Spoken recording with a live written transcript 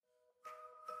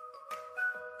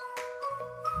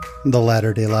The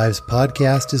Latter-day Lives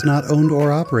podcast is not owned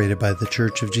or operated by The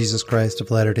Church of Jesus Christ of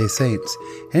Latter-day Saints.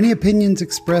 Any opinions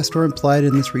expressed or implied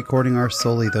in this recording are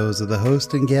solely those of the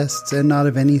host and guests and not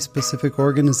of any specific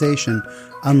organization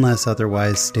unless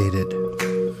otherwise stated.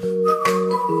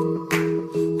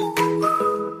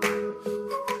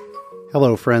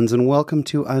 Hello, friends, and welcome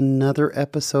to another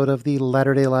episode of the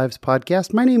Latter-day Lives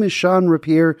podcast. My name is Sean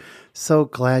Rapier. So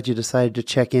glad you decided to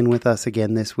check in with us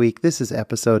again this week. This is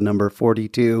episode number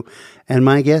 42, and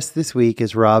my guest this week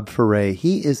is Rob Foray.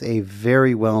 He is a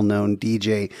very well-known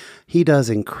DJ. He does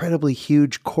incredibly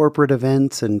huge corporate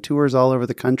events and tours all over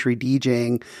the country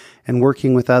DJing and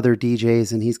working with other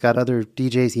DJs, and he's got other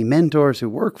DJs he mentors who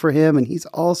work for him, and he's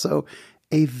also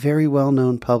a very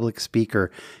well-known public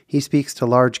speaker. He speaks to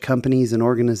large companies and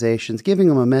organizations, giving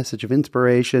them a message of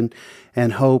inspiration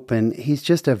and hope, and he's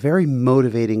just a very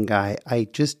motivating guy.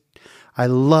 I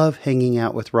love hanging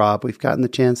out with Rob. We've gotten the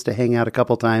chance to hang out a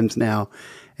couple times now,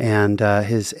 and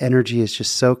his energy is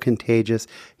just so contagious.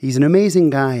 He's an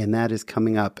amazing guy, and that is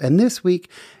coming up. And this week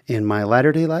in my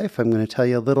Latter-day Life, I'm going to tell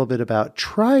you a little bit about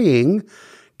trying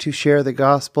to share the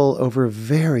gospel over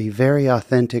very, very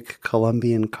authentic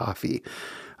Colombian coffee.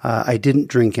 I didn't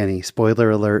drink any,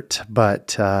 spoiler alert,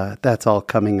 but that's all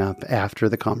coming up after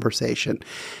the conversation.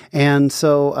 And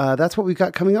so that's what we've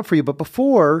got coming up for you. But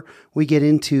before we get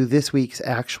into this week's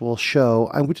actual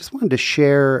show, I just wanted to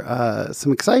share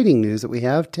some exciting news that we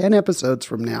have. 10 episodes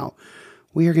from now,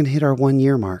 we are going to hit our 1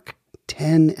 year mark.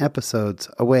 10 episodes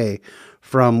away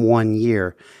from 1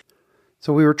 year.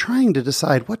 So we were trying to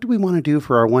decide, what do we want to do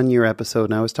for our 1 year episode?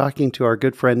 And I was talking to our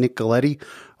good friend Nick Galetti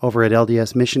over at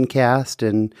LDS Mission Cast,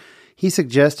 and he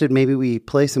suggested maybe we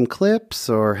play some clips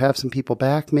or have some people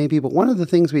back maybe. But one of the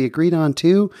things we agreed on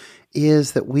too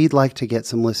is that we'd like to get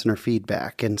some listener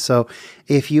feedback. And so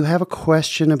if you have a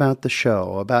question about the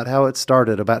show, about how it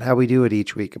started, about how we do it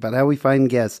each week, about how we find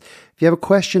guests, if you have a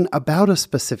question about a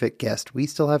specific guest, we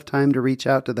still have time to reach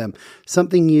out to them.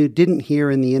 Something you didn't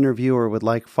hear in the interview or would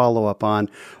like follow-up on.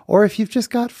 Or if you've just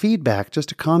got feedback,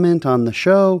 just a comment on the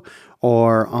show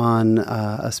or on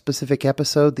a specific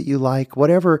episode that you like,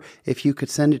 whatever, if you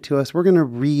could send it to us, we're going to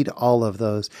read all of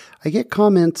those. I get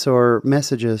comments or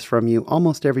messages from you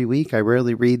almost every week. I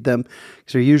rarely read them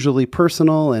because they're usually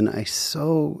personal, and I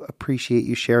so appreciate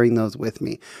you sharing those with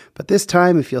me. But this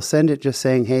time, if you'll send it just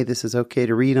saying, hey, this is okay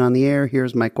to read on the air,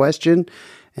 here's my question,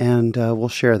 and we'll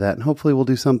share that. And hopefully we'll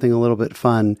do something a little bit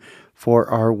fun for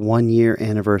our 1 year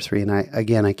anniversary. And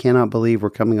I cannot believe we're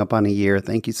coming up on a year.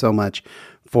 Thank you so much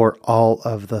for all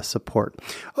of the support.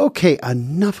 Okay,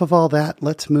 enough of all that.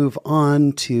 Let's move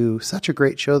on to such a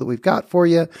great show that we've got for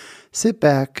you. Sit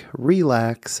back,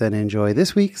 relax, and enjoy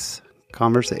this week's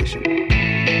conversation.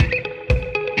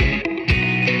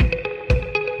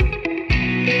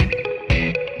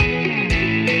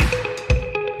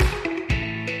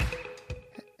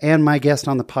 And my guest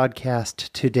on the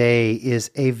podcast today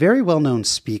is a very well-known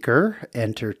speaker,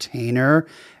 entertainer,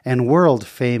 and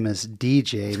world-famous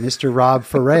DJ, Mr. Rob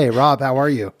Foray. Rob, how are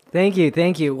you? Thank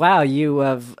you. Wow, you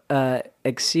have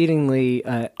exceedingly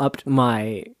upped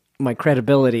my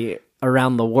credibility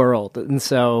around the world. And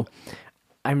so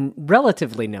I'm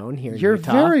relatively known here in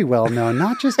Utah. You're very well known,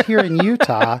 not just here in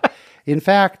Utah. In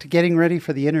fact, getting ready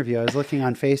for the interview, I was looking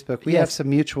on Facebook. We have some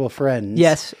mutual friends.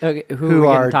 Yes. Okay. Who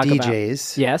are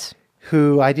DJs. About? Yes.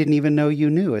 Who I didn't even know you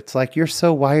knew. It's like you're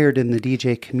so wired in the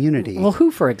DJ community. Well,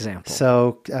 who, for example?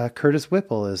 So Curtis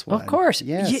Whipple is one. Of course.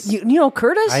 Yes. You know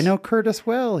Curtis? I know Curtis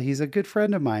well. He's a good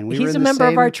friend of mine. He's a member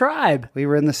of our tribe. We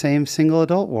were in the same single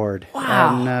adult ward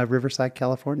in Riverside,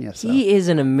 California. So. He is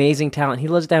an amazing talent. He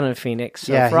lives down in Phoenix.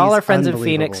 So for all our friends in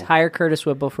Phoenix, hire Curtis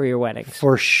Whipple for your weddings.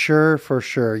 For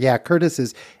sure. Yeah, Curtis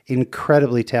is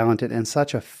incredibly talented and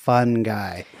such a fun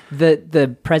guy.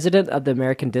 The president of the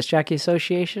American Disc Jockey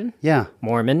Association? Yeah.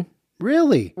 Mormon.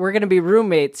 Really? We're going to be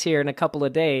roommates here in a couple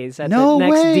of days at the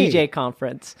next DJ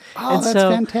conference. Oh, and that's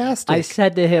fantastic. I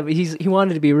said to him, he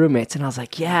wanted to be roommates, and I was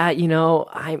like, yeah,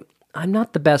 I'm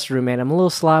not the best roommate. I'm a little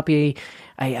sloppy.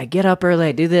 I get up early,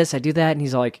 I do this, I do that, and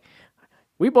he's like,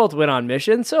 we both went on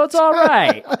mission, so it's all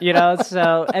right.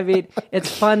 So, I mean,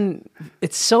 it's fun.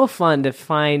 It's so fun to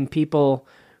find people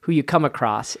who you come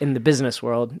across in the business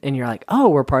world, and you're like, oh,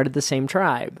 we're part of the same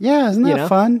tribe. Yeah, isn't that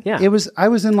fun? Yeah. I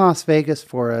was in Las Vegas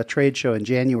for a trade show in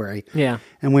January. Yeah.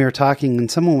 And we were talking, and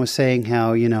someone was saying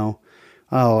how,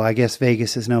 I guess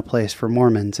Vegas is no place for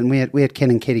Mormons. And we had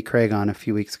Ken and Katie Craig on a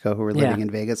few weeks ago who were living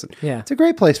in Vegas. And it's a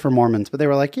great place for Mormons. But they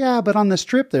were like, yeah, but on the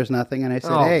Strip there's nothing. And I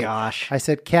said, gosh. I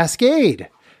said, Cascade.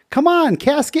 Come on,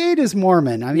 Cascade is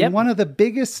Mormon. I mean, Yep. one of the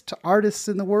biggest artists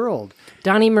in the world.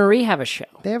 Donnie Marie have a show.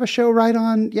 They have a show right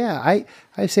on. Yeah,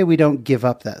 I say we don't give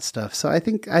up that stuff. So I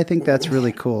think that's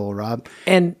really cool, Rob.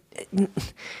 And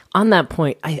on that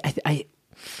point, I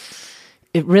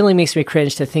it really makes me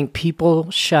cringe to think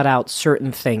people shut out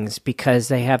certain things because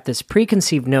they have this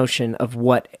preconceived notion of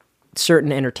what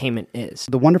certain entertainment is.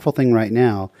 The wonderful thing right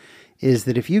now is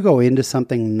that if you go into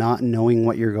something not knowing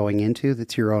what you're going into,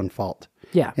 that's your own fault.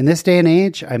 Yeah. In this day and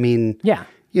age, I mean, Yeah.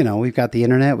 you know, we've got the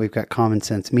internet, we've got Common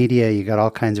Sense Media, you got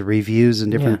all kinds of reviews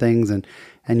and different things, and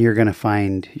you're going to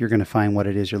find what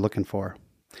it is you're looking for.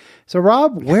 So,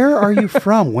 Rob, where are you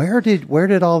from? Where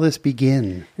did all this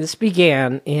begin? This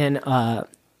began in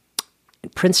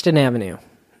Princeton Avenue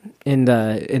in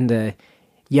the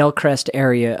Yellcrest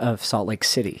area of Salt Lake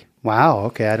City. Wow.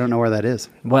 Okay, I don't know where that is.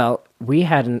 Well, I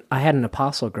had an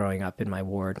apostle growing up in my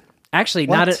ward. Actually,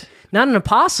 What? not an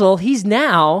apostle. He's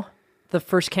now the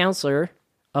first counselor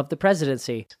of the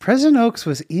presidency. President Oaks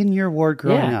was in your ward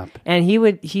growing up. And he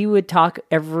would talk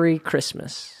every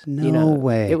Christmas. No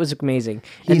way. It was amazing.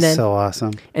 He's so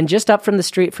awesome. And just up from the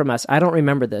street from us, I don't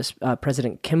remember this.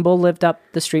 President Kimball lived up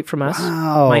the street from us.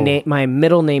 Wow. My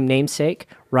middle name namesake,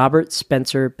 Robert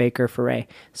Spencer Baker Foray.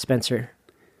 Spencer.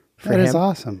 For That is him.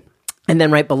 awesome. And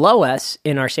then right below us,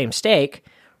 in our same stake,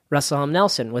 Russell M.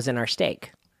 Nelson was in our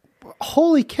stake.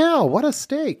 Holy cow! What a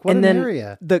stake! What And an then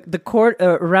area! the court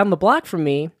around the block from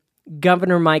me,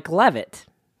 Governor Mike Leavitt.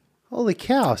 Holy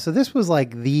cow! So this was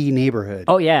like the neighborhood.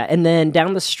 Oh, yeah. And then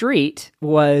down the street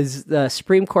was the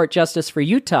Supreme Court Justice for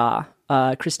Utah,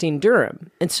 Christine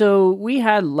Durham. And so we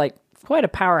had like quite a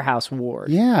powerhouse ward.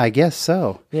 Yeah, I guess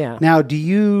so. Yeah. Now, do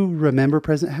you remember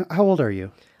President? How old are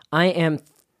you? I am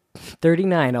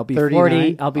 39. I'll be 39?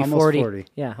 40. I'll be Almost 40. 40.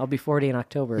 Yeah, I'll be 40 in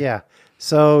October. Yeah.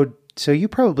 So you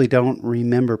probably don't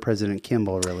remember President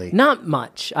Kimball, really. Not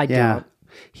much. I Yeah. don't.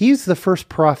 He's the first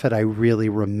prophet I really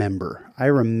remember. I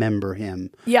remember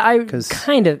him. Yeah, I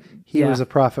kind of. He was a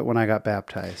prophet when I got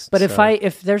baptized. But so-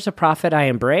 if there's a prophet I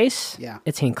embrace, Yeah.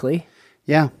 it's Hinckley.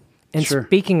 Yeah. And sure.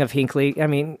 speaking of Hinckley, I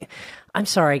mean, I'm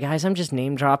sorry, guys. I'm just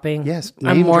name dropping. Yes,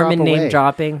 I'm name Mormon drop away. name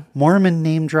dropping. Mormon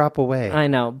name drop away. I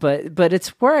know, but it's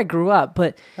where I grew up.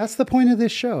 But That's the point of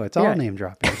this show. It's all Yeah. name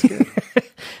dropping. It's good.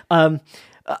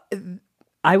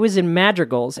 I was in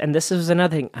Madrigals, and this is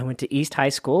another thing. I went to East High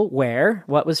School, where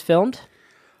what was filmed?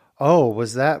 Oh,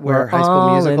 was that where We're High School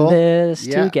all Musical? in this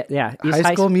together. Yeah, East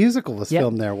High School Musical was Yep.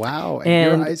 filmed there. Wow, at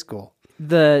And- your high school.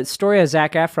 The story of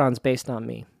Zac Efron's based on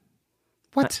me.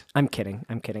 What? I'm kidding.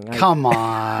 Come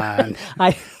on.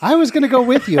 I I was going to go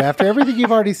with you. After everything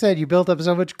you've already said, you built up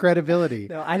so much credibility.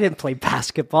 no, I didn't play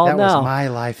basketball. That no, was my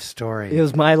life story. it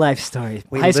was my life story.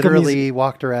 We High School literally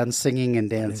walked around singing and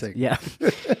dancing. Yeah.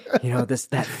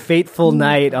 That fateful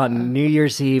night on New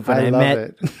Year's Eve when I, love met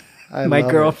it. I my love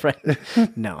it. girlfriend.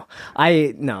 No,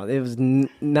 it was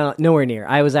nowhere near.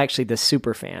 I was actually the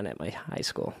super fan at my high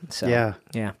school. So Yeah.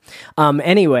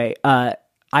 Anyway,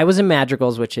 I was in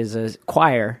Madrigals, which is a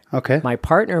choir. Okay. My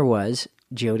partner was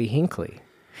Jody Hinckley.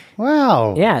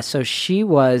 Wow. Yeah, so she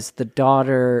was the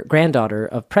granddaughter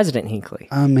of President Hinckley.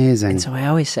 Amazing. So I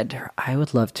always said to her, I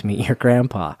would love to meet your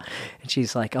grandpa. And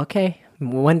she's like, okay,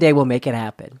 one day we'll make it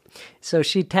happen. So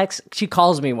she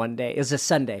calls me one day. It was a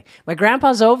Sunday. My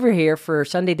grandpa's over here for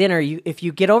Sunday dinner. If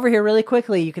you get over here really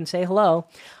quickly, you can say hello.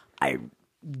 I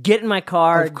get in my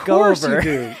car, Of go course over. you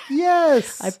do.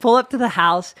 Yes. I pull up to the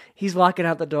house. He's walking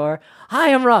out the door.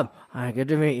 Hi, I'm Rob. Hi, good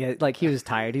to meet you. Like, he was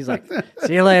tired. He's like,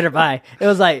 see you later. Bye. It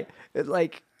was like,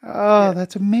 Oh,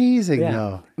 that's amazing, yeah.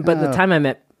 though. But Oh. the time I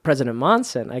met President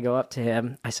Monson, I go up to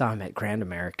him. I saw him at Grand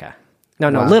America. No,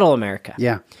 Little America.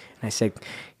 Yeah. And I said,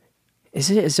 is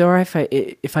it all right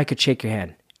if I could shake your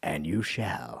hand? And you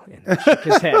shall. And I shook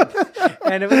his hand.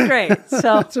 And it was great. So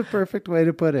That's a perfect way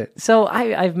to put it. so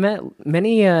I've met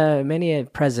many a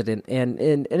president, and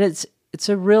it's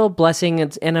a real blessing,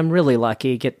 and I'm really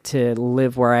lucky get to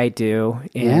live where I do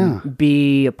and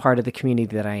be a part of the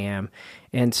community that I am.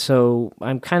 And so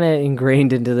I'm kind of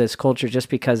ingrained into this culture just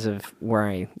because of where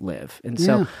I live. And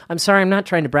so I'm sorry, I'm not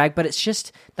trying to brag, but it's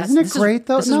just Isn't it great,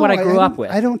 though? This is what I grew up with.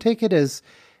 I don't take it as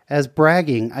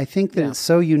bragging. I think that it's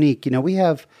so unique. You know, we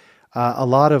have a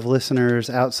lot of listeners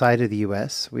outside of the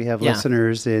U.S. We have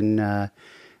listeners in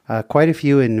quite a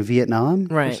few in Vietnam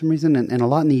for some reason, and a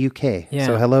lot in the UK. Yeah.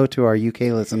 So hello to our UK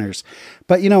listeners.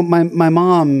 But, you know, my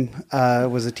mom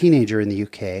was a teenager in the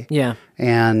UK. Yeah.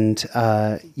 And,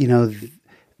 you know,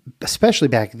 especially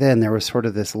back then, there was sort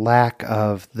of this lack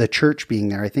of the church being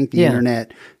there. I think the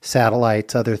internet,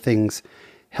 satellites, other things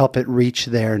help it reach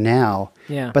there now.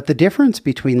 Yeah. But the difference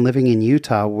between living in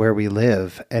Utah, where we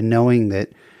live, and knowing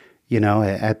that,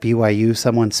 at BYU,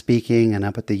 someone speaking, and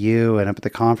up at the U, and up at the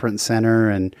conference center,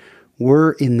 and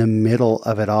we're in the middle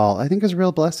of it all, I think is a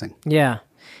real blessing. Yeah.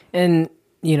 And,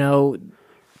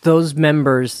 those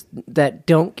members that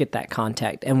don't get that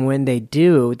contact, and when they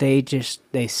do,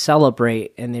 they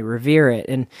celebrate and they revere it.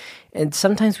 And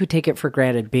sometimes we take it for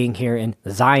granted being here in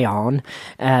Zion,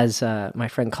 as my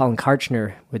friend Colin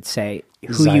Karchner would say,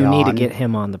 who you need to get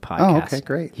him on the podcast. Oh, okay,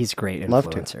 great. He's a great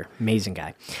Love to. influencer. Amazing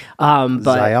guy. But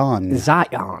Zion.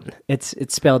 Zion. It's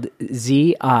spelled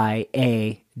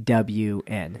Ziawn.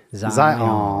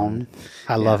 Zion.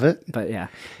 I love it.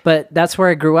 But that's where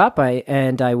I grew up.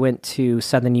 I went to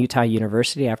Southern Utah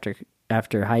University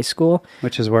after high school.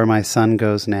 Which is where my son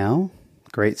goes now.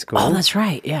 Great school. Oh, that's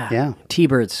right. Yeah. Yeah.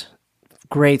 T-Birds.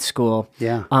 Great school.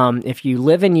 Yeah. If you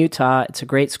live in Utah, it's a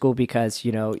great school because,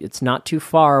 it's not too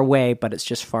far away, but it's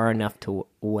just far enough to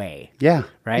weigh. Yeah.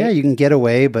 Right? Yeah, you can get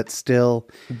away, but still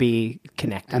Be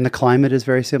connected. And the climate is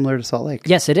very similar to Salt Lake.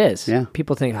 Yes, it is. Yeah.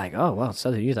 People think like, oh, well,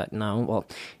 Southern Utah. No, well,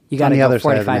 you got to the go other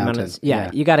side of the 45 mountain. minutes.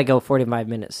 Yeah, you got to go 45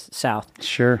 minutes south.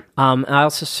 Sure. I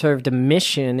also served a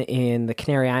mission in the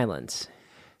Canary Islands.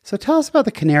 So tell us about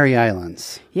the Canary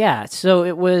Islands. Yeah, so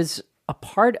it was a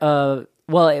part of,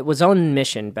 it was on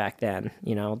mission back then.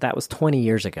 That was 20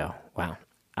 years ago. Wow.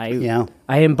 I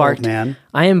embarked. Old man.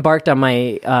 I embarked on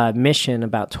my mission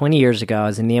about 20 years ago. I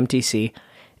was in the MTC,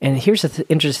 and here's the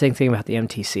interesting thing about the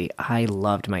MTC. I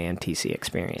loved my MTC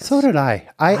experience. So did I.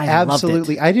 I loved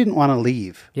absolutely. I didn't want to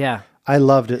leave. Yeah. I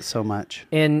loved it so much.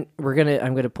 And I'm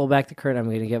gonna pull back the curtain. I'm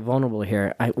gonna get vulnerable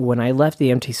here. When I left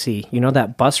the MTC,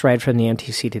 that bus ride from the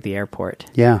MTC to the airport.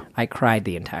 Yeah. I cried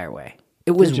the entire way.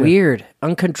 It was weird,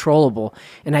 uncontrollable,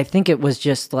 and I think it was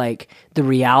just like the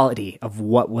reality of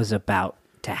what was about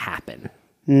to happen.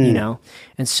 And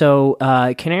so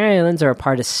Canary Islands are a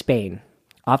part of Spain,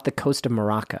 off the coast of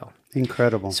Morocco.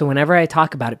 Incredible. So whenever I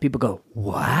talk about it, people go,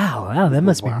 "Wow, that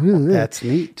must be really That's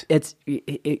neat.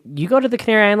 You go to the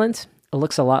Canary Islands, it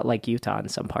looks a lot like Utah in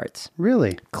some parts.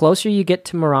 Really? Closer you get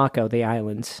to Morocco, the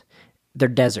islands, they're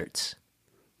deserts.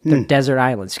 They're desert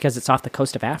islands because it's off the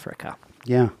coast of Africa.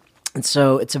 Yeah. And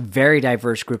so it's a very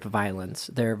diverse group of islands.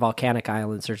 They're volcanic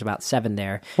islands. There's about 7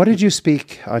 there. What did you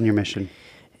speak on your mission?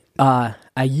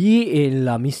 Allí en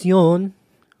la misión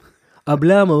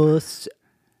hablamos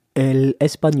el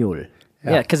español.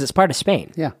 Yeah, because it's part of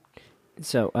Spain. Yeah.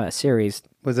 So Siri's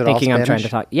Was it all thinking I'm trying Spanish? to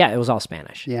talk. Yeah, it was all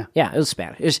Spanish. Yeah. Yeah, it was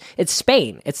Spanish. It's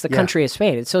Spain. It's the country of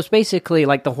Spain. So it's basically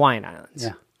like the Hawaiian Islands.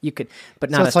 Yeah. You could, but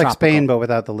not So as it's like tropical. Spain, but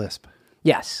without the lisp.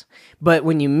 Yes. But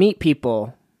when you meet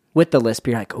people with the lisp,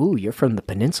 you're like, ooh, you're from the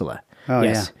peninsula. Oh,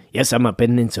 yes. Yes, I'm a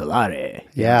peninsulare.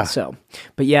 Yeah. So,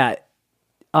 but yeah.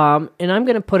 And I'm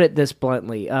going to put it this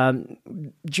bluntly. Do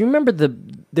you remember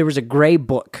there was a gray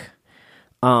book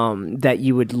that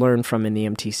you would learn from in the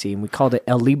MTC, and we called it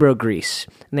El Libro Gris.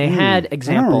 And they had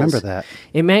examples. I don't remember that.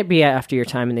 It might be after your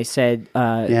time, and they said,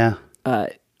 what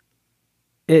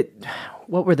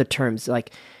were the terms?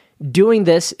 Like, doing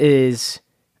this is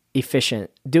efficient.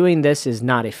 Doing this is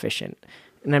not efficient.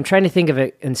 And I'm trying to think of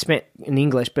it in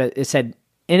English, but it said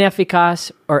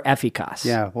ineficaz or eficaz.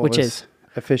 Yeah. Which is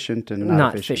efficient and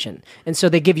not efficient. And so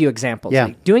they give you examples. Yeah.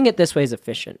 Like, doing it this way is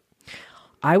efficient.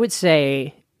 I would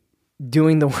say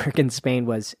doing the work in Spain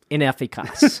was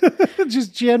ineficaz.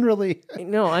 Just generally.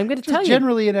 No, I'm going to tell you.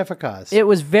 Generally inefficacious. It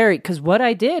was because what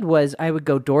I did was I would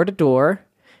go door to door.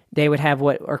 They would have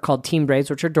what are called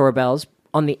timbraes, which are doorbells.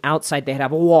 On the outside, they'd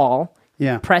have a wall.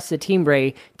 Yeah. Press the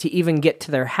timbre to even get to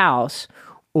their house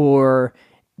or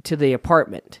to the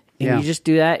apartment. And you just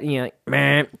do that, and you're like,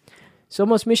 meh.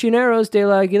 Somos misioneros de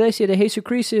la Iglesia de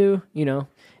Jesucristo,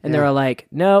 And they're all like,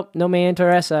 nope, no me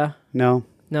interesa. No.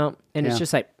 No. And it's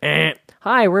just like,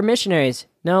 hi, we're missionaries.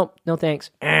 No, no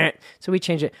thanks. So we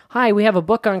change it. Hi, we have a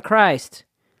book on Christ.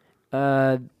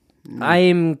 I'm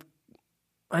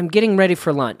getting ready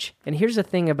for lunch. And here's the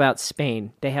thing about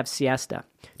Spain. They have siesta.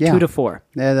 Yeah. 2 to 4.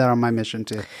 Yeah, they're on my mission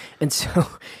too. And so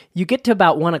you get to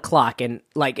about 1 o'clock and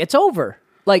like it's over.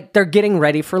 Like they're getting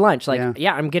ready for lunch. Like,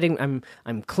 I'm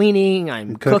cleaning,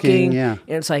 I'm cooking. Yeah.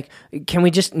 And it's like, can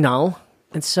we just no?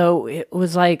 And so it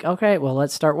was like, okay, well,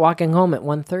 let's start walking home at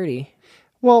 1:30.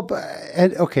 Well,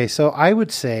 okay, so I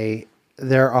would say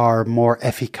there are more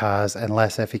efficacious and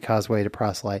less efficacious way to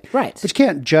proselyte. Right. But you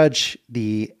can't judge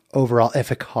the overall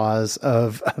efficacious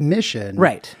of a mission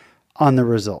Right. on the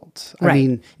results. Right. I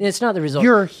mean, and it's not the result.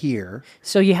 you're here.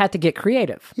 So you had to get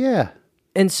creative. Yeah.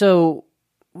 And so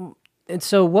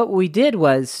what we did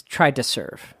was tried to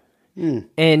serve.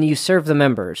 and you serve the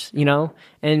members, you know?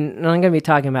 And I'm going to be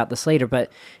talking about this later,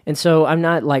 and so I'm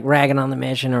not like ragging on the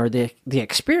mission or the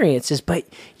experiences, but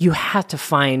you have to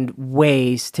find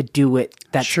ways to do it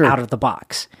that's out of the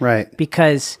box. Right.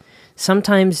 Because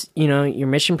sometimes, you know, your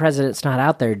mission president's not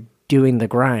out there doing the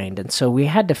grind. And so we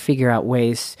had to figure out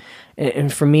ways.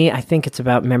 And for me, I think it's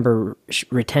about member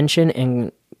retention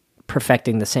and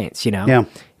perfecting the saints, you know?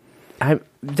 Yeah.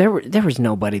 There was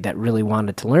nobody that really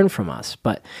wanted to learn from us.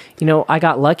 But, you know, I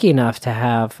got lucky enough to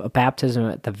have a baptism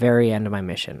at the very end of my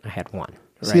mission. I had one.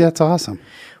 Right? See, that's awesome.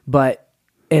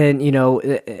 And, you know,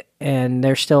 and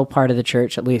they're still part of the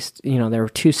church. At least, you know, there were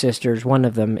 2 sisters. One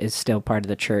of them is still part of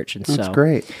the church. And that's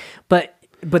great.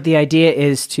 But the idea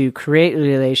is to create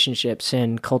relationships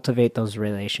and cultivate those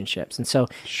relationships. And so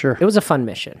it was a fun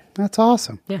mission. That's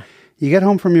awesome. Yeah. You get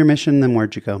home from your mission, then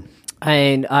where'd you go?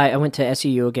 And I went to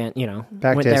SUU again, you know.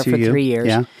 Back went to there SUU. for 3 years.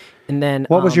 Yeah. And then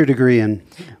What was your degree in?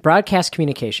 Broadcast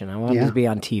communication. I wanted to be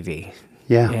on TV.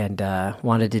 Yeah. And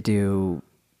wanted to do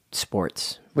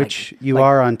sports. Which you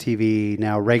are on TV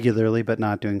now regularly, but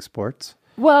not doing sports.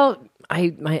 Well,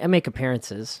 I make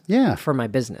appearances for my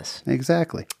business.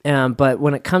 Exactly. But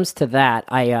when it comes to that,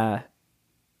 I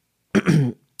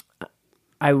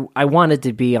wanted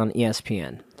to be on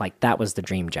ESPN. Like, that was the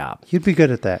dream job. You'd be good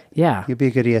at that. Yeah. You'd be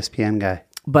a good ESPN guy.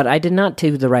 But I did not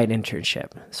do the right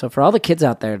internship. So for all the kids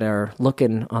out there that are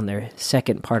looking on their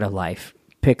second part of life,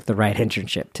 pick the right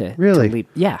internship to leap.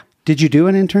 Yeah. Did you do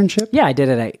an internship? Yeah, I did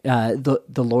it at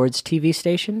the Lord's TV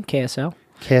station, KSL.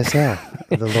 KSL,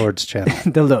 the Lord's channel.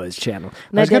 The Lord's channel.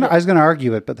 I was going to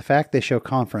argue it, but the fact they show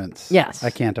conference, yes,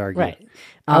 I can't argue. Right.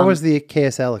 How was the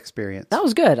KSL experience? That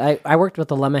was good. I worked with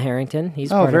Alema Harrington. He's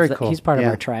cool. He's part of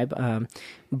our tribe.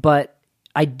 But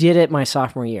I did it my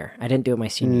sophomore year. I didn't do it my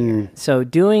senior year. So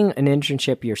doing an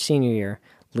internship your senior year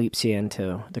leaps you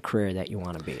into the career that you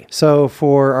want to be. So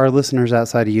for our listeners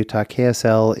outside of Utah,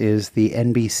 KSL is the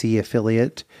NBC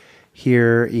affiliate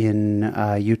here in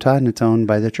Utah, and it's owned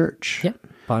by the church. Yep.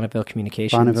 Bonneville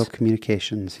Communications. Bonneville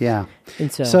Communications, yeah.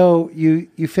 And so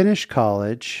you finish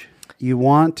college. You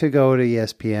want to go to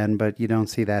ESPN, but you don't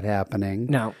see that happening.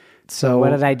 No. So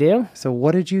what did I do? So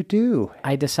what did you do?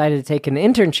 I decided to take an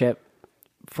internship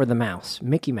for the Mouse,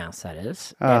 Mickey Mouse, that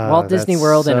is, at Walt Disney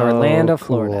World in Orlando,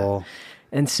 Florida.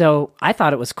 And so I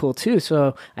thought it was cool too.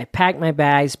 So I packed my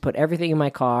bags, put everything in my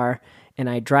car, and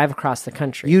I drive across the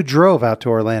country. You drove out to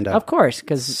Orlando? Of course.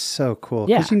 So cool.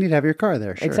 Because you need to have your car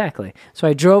there, sure. Exactly. So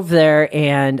I drove there,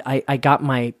 and I got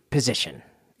my position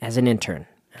as an intern.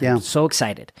 Yeah. I'm so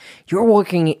excited. You're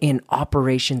working in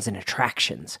operations and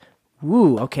attractions.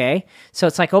 Woo, okay. So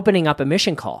it's like opening up a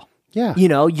mission call. Yeah. You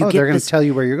know, you get they're going to tell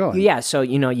you where you're going. Yeah, so,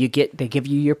 you know, they give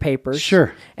you your papers.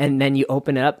 Sure. And then you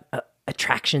open it up,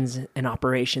 attractions and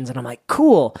operations, and I'm like,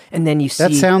 cool. And then you see...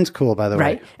 That sounds cool, by the way.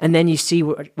 Right? And then you see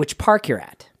which park you're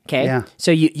at, okay? Yeah.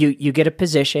 So you get a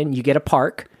position, you get a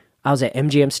park. I was at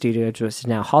MGM Studios, which is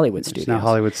now Hollywood Studios. Now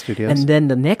Hollywood Studios. And then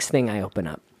the next thing I open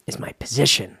up is my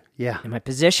position. Yeah. And my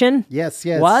position yes.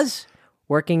 was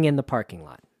working in the parking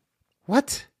lot.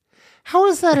 What? How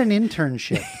is that an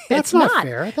internship? That's not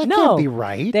fair. That can't be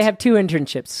right. They have 2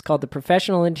 internships. It's called the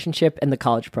professional internship and the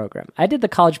college program. I did the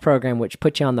college program, which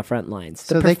puts you on the front lines.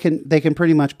 So they can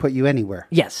pretty much put you anywhere.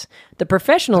 Yes. The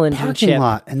professional internship. Parking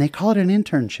lot, and they call it an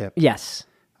internship. Yes.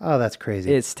 Oh, that's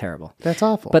crazy. It's terrible. That's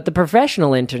awful. But the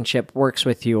professional internship works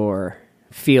with your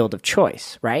field of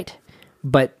choice, right?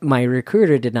 But my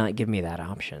recruiter did not give me that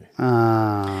option.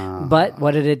 But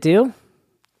what did it do?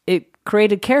 It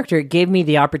created character. It gave me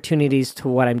the opportunities to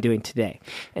what I'm doing today.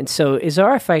 And so is it all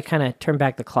right if I kind of turn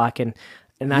back the clock and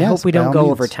I hope we don't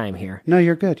go over time here. No,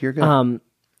 you're good. You're good.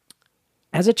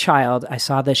 As a child, I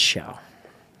saw this show.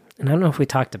 And I don't know if we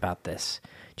talked about this.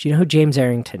 Do you know who James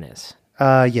Arrington is?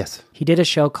 Yes. He did a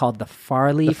show called The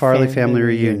Farley Family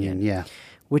Reunion. Yeah.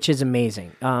 Which is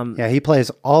amazing. Yeah, he plays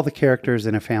all the characters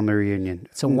in a family reunion.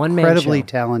 It's a one-man show. Incredibly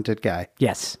talented guy.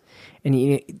 Yes. And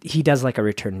he does like a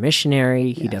returned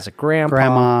missionary. He does a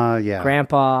grandma,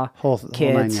 grandpa, whole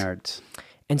kids. 9 yards.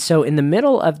 And so in the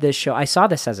middle of this show, I saw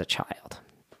this as a child.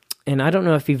 And I don't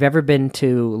know if you've ever been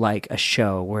to like a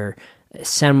show where a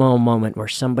seminal moment where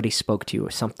somebody spoke to you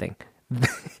or something.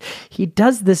 He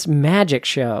does this magic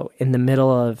show in the middle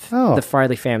of the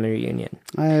Farley family reunion.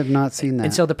 I have not seen that.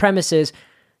 And so the premise is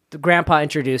the grandpa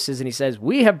introduces and he says,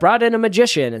 "We have brought in a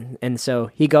magician." And so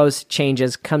he goes,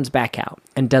 changes, comes back out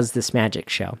and does this magic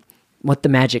show. What the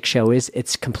magic show is,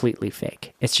 it's completely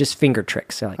fake. It's just finger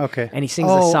tricks. So okay. And he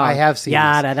sings a song. I have seen this.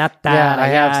 I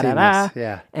have seen this.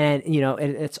 Yeah. And, you know,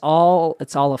 it's all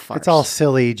a farce. It's all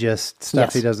silly, just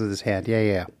stuff he does with his hand.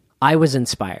 Yeah. I was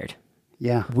inspired.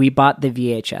 Yeah. We bought the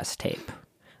VHS tape.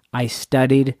 I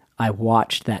studied I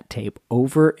watched that tape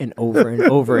over and over and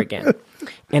over again.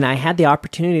 And I had the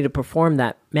opportunity to perform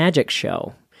that magic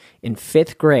show in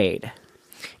 5th grade.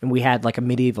 And we had like a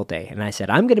medieval day. And I said,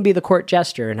 I'm going to be the court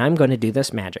jester and I'm going to do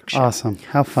this magic show. Awesome.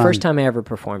 How fun. First time I ever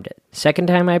performed it. Second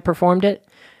time I performed it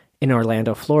in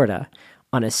Orlando, Florida,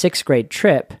 on a 6th grade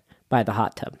trip by the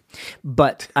hot tub.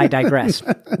 But I digress.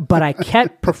 But I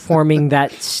kept performing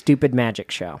that stupid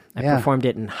magic show. I performed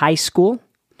it in high school.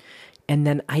 And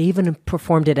then I even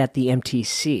performed it at the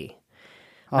MTC.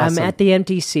 Awesome. I'm at the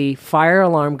MTC, fire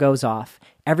alarm goes off.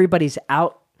 Everybody's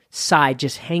outside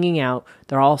just hanging out.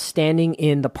 They're all standing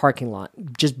in the parking lot,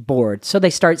 just bored. So they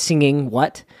start singing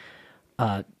what?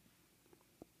 The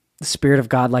Spirit of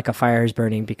God like a fire is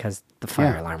burning because the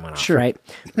fire alarm went off, right?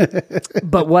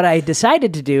 But what I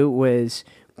decided to do was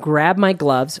grab my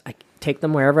gloves, I take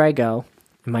them wherever I go,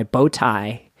 and my bow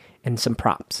tie and some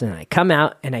props. And I come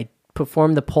out and I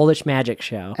perform the Polish magic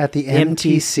show at the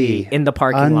MTC in the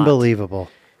parking lot. Unbelievable.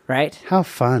 Right? How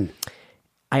fun.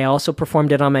 I also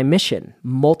performed it on my mission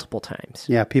multiple times.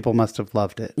 Yeah, people must have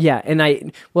loved it. Yeah, and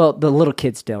the little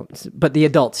kids don't, but the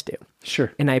adults do.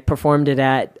 Sure. And I performed it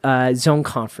at zone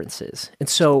conferences. And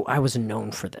so I was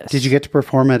known for this. Did you get to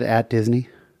perform it at Disney?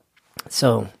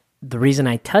 So the reason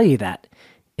I tell you that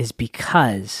is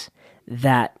because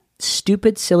that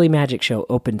stupid, silly magic show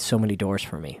opened so many doors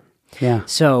for me. Yeah.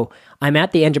 So I'm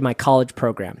at the end of my college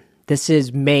program. This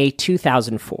is May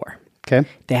 2004. Okay.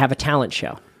 They have a talent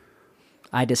show.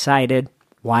 I decided,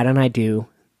 why don't I do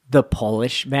the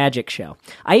Polish magic show?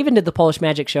 I even did the Polish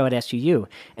magic show at SUU,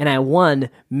 and I won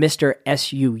Mr.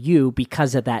 SUU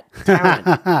because of that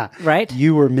talent, right?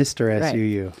 You were Mr.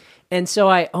 SUU. And so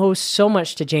I owe so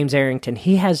much to James Arrington.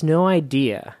 He has no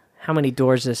idea how many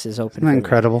doors this has opened. Isn't that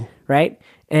incredible? Right?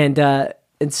 And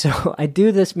so I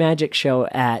do this magic show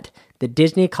at the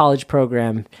Disney College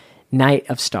Program Night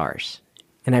of Stars,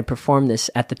 and I perform this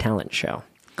at the talent show.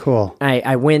 Cool.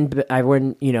 I win,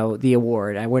 the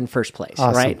award. I win first place,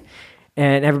 awesome. Right?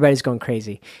 And everybody's going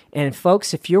crazy. And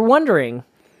folks, if you're wondering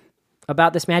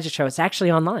about this magic show, it's actually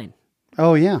online.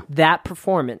 Oh, yeah. That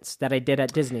performance that I did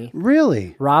at Disney.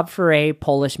 Really? Rob Foray,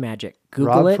 Polish Magic.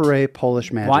 Google it. Rob Foray,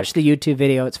 Polish Magic. Watch the YouTube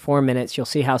video. It's 4 minutes. You'll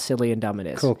see how silly and dumb it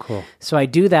is. Cool. So I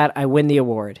do that. I win the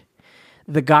award.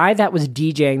 The guy that was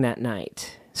DJing that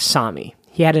night saw me.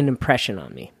 He had an impression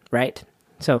on me, right?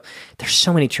 So there's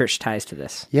so many church ties to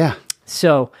this. Yeah.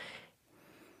 So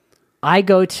I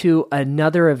go to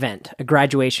another event, a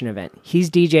graduation event.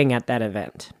 He's DJing at that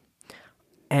event.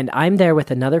 And I'm there with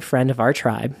another friend of our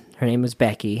tribe. Her name was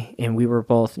Becky, and we were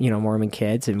both, Mormon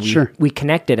kids, and we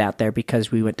connected out there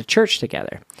because we went to church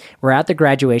together. We're at the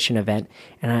graduation event,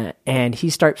 and he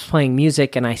starts playing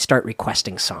music, and I start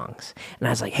requesting songs. And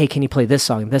I was like, hey, can you play this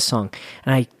song, this song?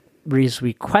 And I was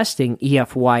requesting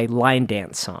EFY line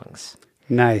dance songs.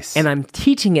 Nice. And I'm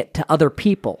teaching it to other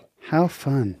people. How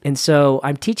fun. And so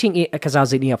I'm teaching it because I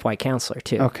was an EFY counselor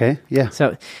too. Okay, yeah.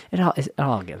 So it all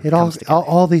comes together.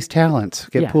 All these talents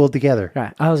get pulled together.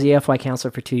 Right. I was the EFY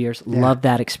counselor for 2 years. Yeah. Loved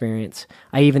that experience.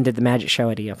 I even did the magic show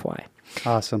at EFY.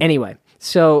 Awesome. Anyway,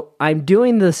 so I'm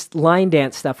doing this line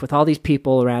dance stuff with all these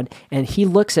people around, and he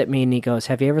looks at me and he goes,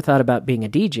 have you ever thought about being a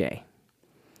DJ?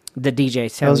 The DJ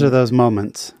said, those are those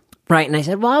moments. Right. And I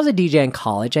said, well, I was a DJ in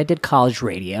college. I did college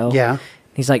radio. Yeah.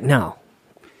 He's like, no.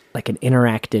 Like an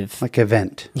interactive... Like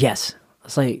event. Yes. I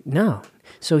was like, no.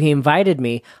 So he invited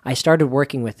me. I started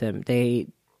working with them. They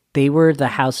were the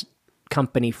house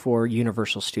company for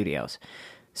Universal Studios.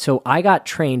 So I got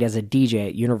trained as a DJ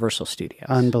at Universal Studios.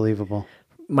 Unbelievable.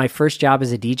 My first job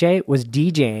as a DJ was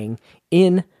DJing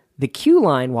in the queue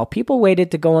line while people waited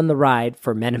to go on the ride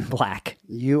for Men in Black.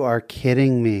 You are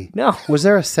kidding me. No. Was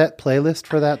there a set playlist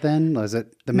for that then? Was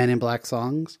it the Men in Black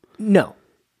songs? No.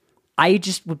 I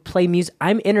just would play music.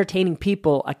 I'm entertaining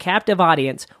people, a captive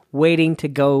audience, waiting to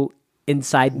go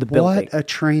inside the building. What a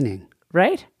training.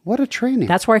 Right? What a training.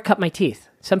 That's where I cut my teeth.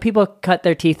 Some people cut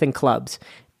their teeth in clubs,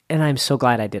 and I'm so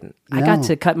glad I didn't. No. I got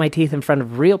to cut my teeth in front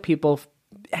of real people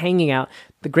hanging out.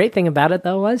 The great thing about it,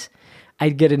 though, was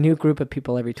I'd get a new group of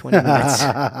people every 20 minutes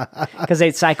because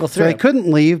they'd cycle through. So they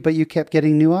couldn't leave, but you kept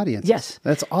getting new audiences. Yes.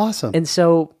 That's awesome. And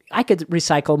so I could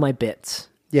recycle my bits.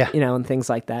 Yeah. And things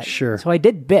like that. Sure. So I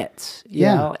did bits, you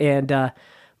know, and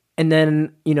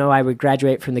then, I would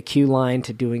graduate from the queue line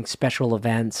to doing special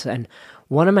events. And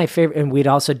one of my favorite, and we'd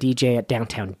also DJ at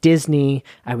Downtown Disney.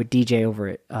 I would DJ over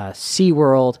at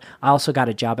SeaWorld. I also got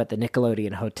a job at the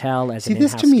Nickelodeon Hotel as an in-house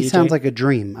DJ. This to me sounds like a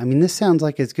dream. I mean, this sounds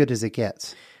like as good as it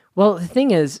gets. Well, the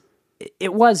thing is,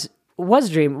 it was a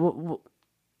dream.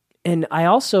 And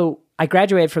I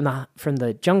graduated from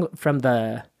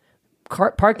the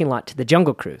parking lot to the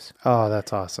Jungle Cruise. Oh,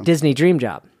 that's awesome. Disney dream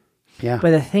job. Yeah.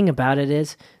 But the thing about it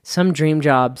is, some dream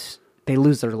jobs, they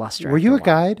lose their luster. Were you a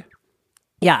after while. guide?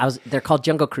 Yeah, they're called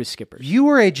Jungle Cruise skippers. You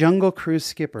were a jungle cruise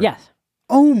skipper. Yes.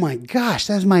 Oh my gosh,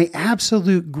 that's my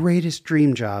absolute greatest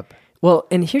dream job. Well,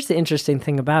 and here's the interesting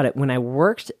thing about it. When I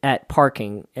worked at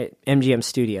parking at MGM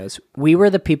Studios, we were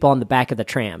the people on the back of the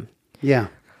tram. Yeah.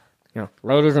 Yeah.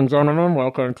 Ladies and gentlemen,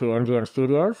 welcome to MGM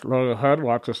Studios. Lower your head,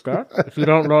 watch your step. If you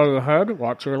don't lower your head,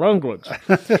 watch your language.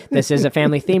 This is a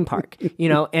family theme park,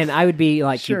 and I would be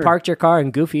like, Sure. You parked your car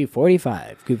in Goofy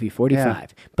 45, Goofy 45. Yeah.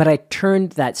 But I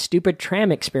turned that stupid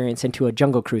tram experience into a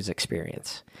Jungle Cruise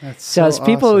experience. That's So as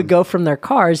people awesome. would go from their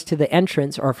cars to the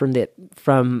entrance or from the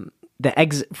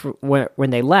exit when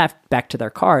they left back to their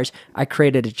cars, I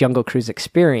created a Jungle Cruise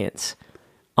experience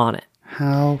on it.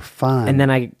 How fun. And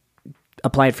then I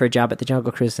applied for a job at the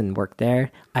Jungle Cruise and worked there.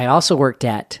 I also worked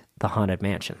at the Haunted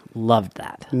Mansion. Loved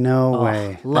that. No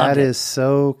way. loved That it. is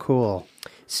so cool.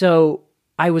 So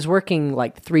I was working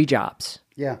like 3 jobs.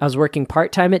 Yeah. I was working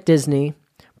part-time at Disney,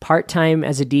 part-time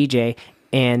as a DJ,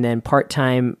 and then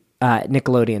part-time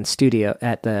Nickelodeon studio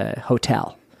at the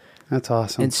hotel. That's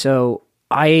awesome. And so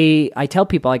I tell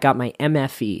people I got my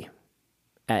MFE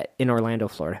in Orlando,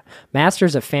 Florida.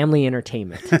 Masters of Family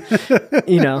Entertainment.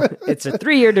 It's a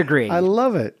 3-year degree. I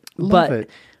love it. Love but it.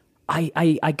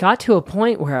 I got to a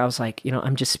point where I was like,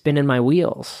 I'm just spinning my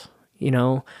wheels,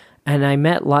 and I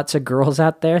met lots of girls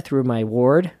out there through my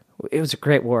ward. It was a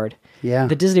great ward. Yeah.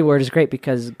 The Disney ward is great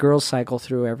because girls cycle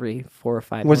through every 4 or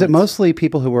 5 Was it months. mostly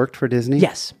people who worked for Disney?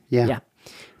 Yes. Yeah. Yeah.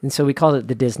 And so we called it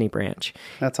the Disney branch.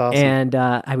 That's awesome. And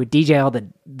I would DJ all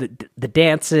the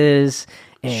dances.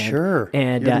 And, Sure.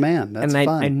 And, You're the man. That's and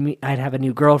fun. I'd have a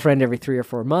new girlfriend every 3 or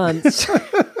 4 months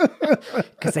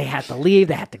because they had to leave.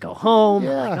 They had to go home.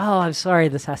 I'm like, oh, I'm sorry.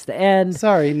 This has to end.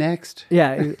 Sorry, next.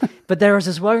 Yeah. But there was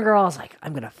this one girl. I was like,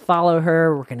 I'm going to follow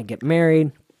her. We're going to get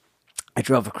married. I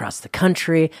drove across the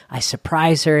country. I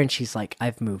surprised her. And she's like,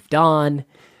 I've moved on.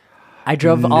 I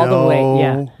drove all the way.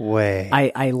 Yeah. No way.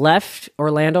 I left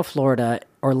Orlando, Florida,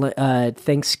 or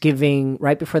Thanksgiving,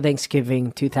 right before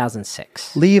Thanksgiving,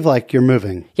 2006. Leave like you're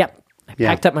moving. Yep. I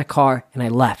packed up my car and I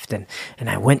left, and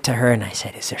I went to her and I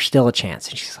said, "Is there still a chance?"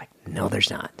 And she's like, "No, there's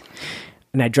not."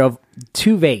 And I drove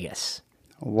to Vegas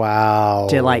Wow.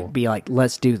 to be like,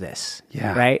 "Let's do this."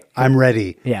 Yeah. Right. I'm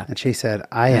ready. Yeah. And she said,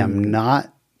 I am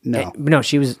not. No. No,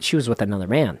 she was with another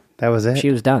man. That was it.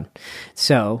 She was done.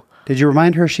 So Did you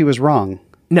remind her she was wrong?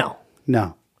 no.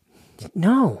 No.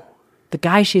 The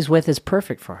guy she's with is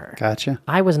perfect for her. Gotcha.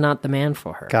 I was not the man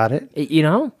for her. Got it. You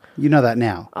know? You know that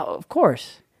now. Oh, of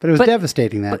course. But it was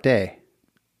devastating that day.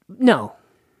 No.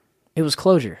 It was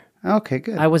closure. Okay,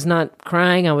 good. I was not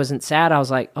crying. I wasn't sad. I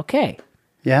was like, okay.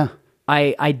 Yeah.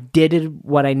 I did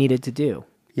what I needed to do.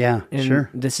 Yeah, And sure.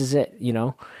 this is it,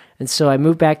 And so I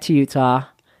moved back to Utah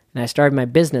and I started my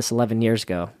business 11 years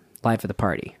ago, Live at the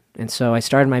Party. And so I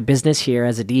started my business here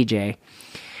as a DJ.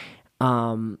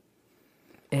 But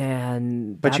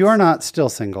you are not still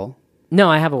single. No,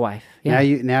 I have a wife. Yeah.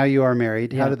 Now you are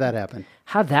married. How did that happen?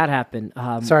 How'd that happen?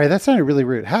 Sorry, that sounded really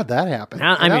rude. How'd that happen?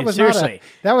 I mean, seriously.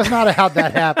 That was not a how'd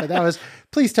that happen. That was,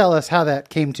 please tell us how that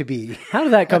came to be. How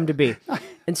did that come to be?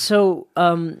 And so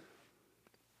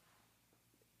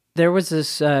there was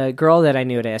this girl that I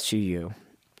knew at SUU.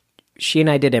 She and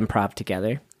I did improv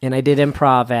together. And I did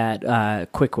improv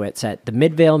at Quick Wits at the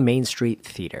Midvale Main Street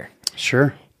Theater.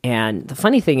 Sure. And the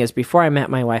funny thing is, before I met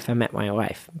my wife,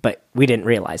 but we didn't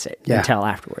realize it until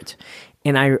afterwards.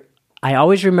 And I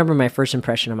always remember my first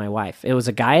impression of my wife. It was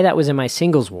a guy that was in my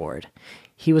singles ward.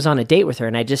 He was on a date with her,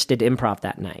 and I just did improv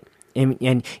that night.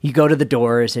 And you go to the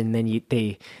doors, and then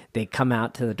they come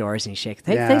out to the doors, and you shake.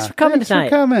 Hey, thanks for coming tonight.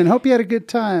 Thanks for coming. Hope you had a good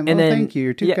time. And then, thank you.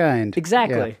 You're too kind.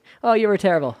 Exactly. Yeah. Oh, you were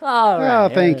terrible. All right. Oh,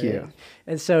 thank you.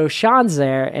 And so Sean's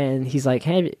there, and he's like,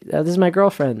 "Hey, this is my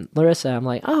girlfriend, Larissa." I'm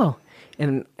like, "Oh."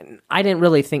 And I didn't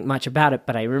really think much about it,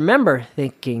 but I remember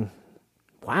thinking,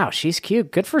 wow, she's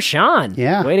cute. Good for Sean.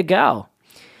 Yeah. Way to go.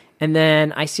 And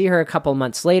then I see her a couple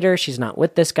months later. She's not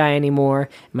with this guy anymore.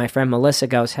 My friend Melissa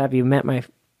goes, "Have you met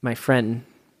my friend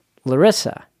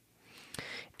Larissa?"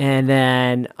 And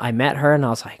then I met her, and I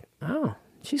was like, oh,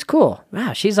 she's cool.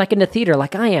 Wow, she's like into theater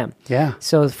like I am. Yeah.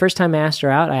 So the first time I asked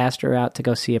her out to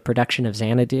go see a production of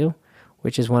Xanadu,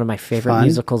 which is one of my favorite Fun.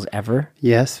 musicals ever.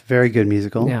 Yes. Very good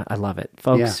musical. Yeah, I love it.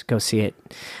 Folks, Yeah. go see it.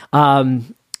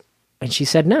 And she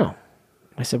said no.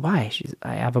 I said, why?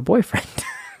 I have a boyfriend.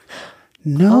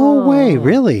 No way.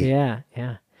 Really? Yeah.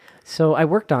 So I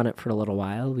worked on it for a little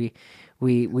while. We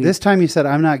This time you said,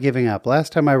 I'm not giving up.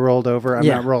 Last time I rolled over, I'm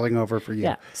Yeah. not rolling over for you.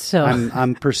 Yeah, so-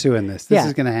 I'm pursuing this. This Yeah.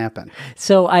 is going to happen.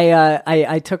 So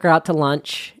I took her out to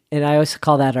lunch, And I always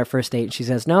call that our first date. And she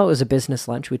says, no, it was a business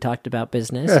lunch. We talked about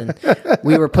business. And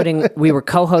we were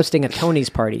co-hosting a Tony's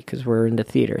party because we're into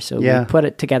theater. So we put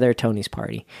it together a Tony's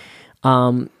party.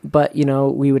 But,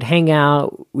 we would hang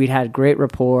out. We'd had great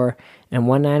rapport. And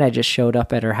one night I just showed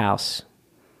up at her house.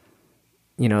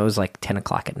 It was like 10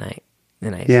 o'clock at night.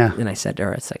 And I said to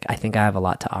her, it's like, I think I have a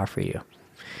lot to offer you.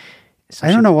 So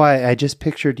I don't know why. I just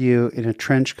pictured you in a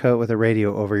trench coat with a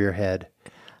radio over your head.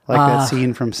 Like that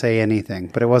scene from Say Anything,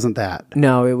 but it wasn't that.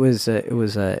 No, it was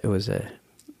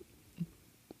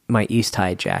my East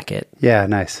High jacket. Yeah,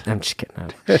 nice. I'm just kidding.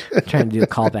 I'm trying to do a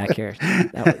callback here.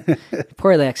 That was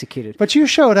poorly executed. But you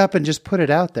showed up and just put it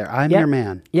out there. I'm your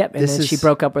man. Yep. And then she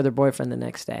broke up with her boyfriend the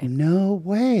next day. No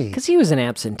way. Because he was an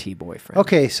absentee boyfriend.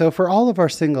 Okay, so for all of our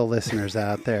single listeners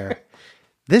out there,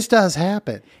 this does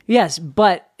happen. Yes,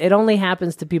 but it only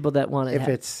happens to people that want it. If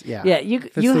it's you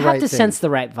have to sense the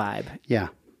right vibe. Yeah.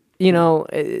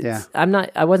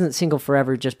 I wasn't single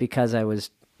forever just because I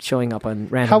was showing up on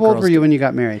random. How old were you when you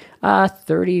got married?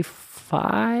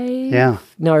 35. Yeah.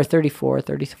 No, or 34,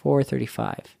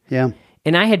 35. Yeah.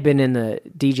 And I had been in the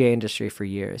DJ industry for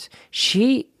years.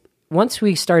 Once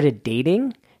we started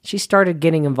dating, she started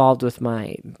getting involved with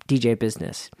my DJ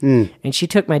business. And she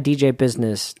took my DJ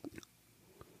business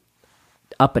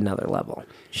up another level.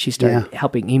 She started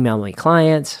helping email my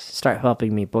clients, start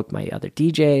helping me book my other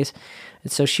DJs.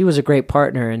 And so she was a great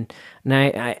partner. And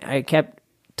I kept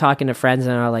talking to friends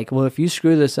and I'm like, well, if you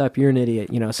screw this up, you're an idiot.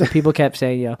 So people kept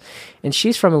saying, and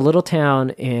she's from a little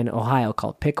town in Ohio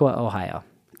called Piqua, Ohio.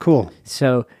 Cool.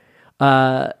 So,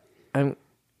 I'm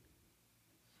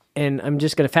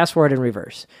just going to fast forward in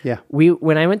reverse. Yeah.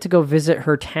 When I went to go visit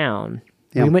her town,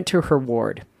 we went to her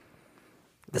ward.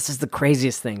 This is the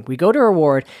craziest thing. We go to her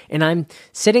ward, and I'm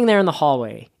sitting there in the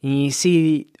hallway, and you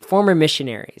see former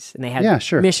missionaries, and they have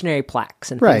missionary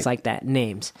plaques and things like that,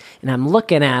 names. And I'm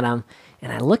looking at them,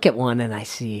 and I look at one, and I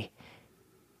see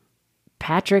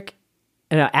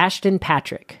Ashton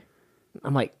Patrick.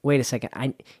 I'm like, wait a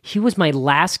second. He was my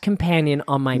last companion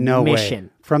on my mission.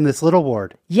 Way. From this little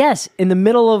ward? Yes, in the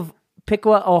middle of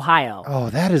Piqua, Ohio. Oh,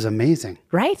 that is amazing.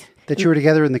 Right? That you were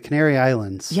together in the Canary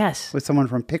Islands. Yes. With someone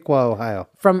from Piqua, Ohio.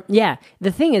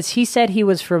 The thing is, he said he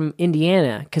was from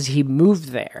Indiana because he moved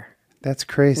there. That's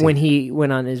crazy. When he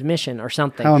went on his mission or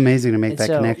something. How amazing to make that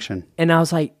connection. And I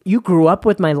was like, you grew up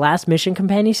with my last mission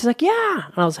companion? She's like, yeah.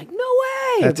 And I was like, no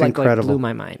way. That's incredible. Blew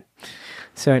my mind.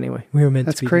 So anyway, we were meant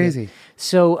to be. That's crazy.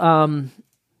 So,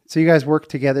 so you guys work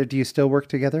together. Do you still work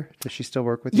together? Does she still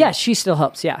work with you? Yes, she still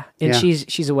helps. Yeah, and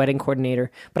she's a wedding coordinator.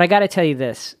 But I got to tell you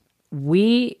this: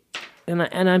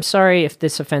 and I'm sorry if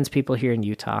this offends people here in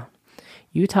Utah.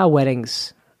 Utah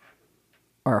weddings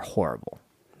are horrible.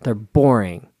 They're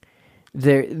boring.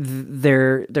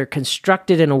 They're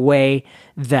constructed in a way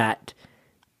that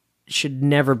should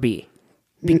never be.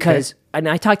 Because and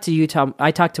I talk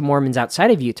to Mormons outside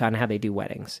of Utah on how they do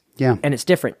weddings. Yeah. And it's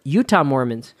different. Utah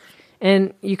Mormons,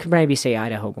 and you can maybe say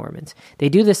Idaho Mormons, they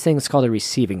do this thing that's called a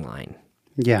receiving line.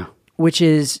 Yeah. Which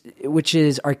is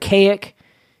archaic,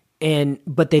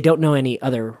 but they don't know any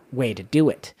other way to do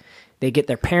it. They get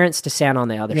their parents to stand on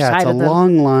the other side of them. Yeah, it's a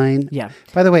long line. Yeah.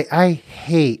 By the way, I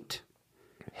hate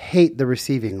the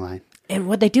receiving line. And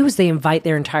what they do is they invite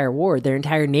their entire ward, their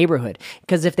entire neighborhood.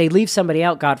 Because if they leave somebody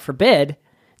out, God forbid,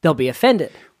 they'll be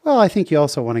offended. Well, I think you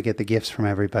also want to get the gifts from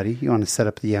everybody. You want to set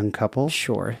up the young couple.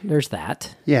 Sure, there's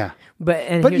that. Yeah.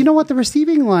 But you know what? The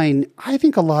receiving line, I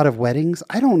think a lot of weddings,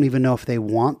 I don't even know if they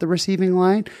want the receiving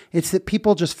line. It's that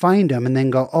people just find them and then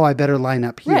go, oh, I better line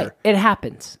up here. Right. It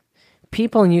happens.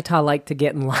 People in Utah like to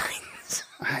get in line.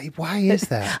 Why is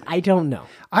that? I don't know.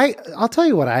 I'll tell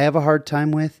you what I have a hard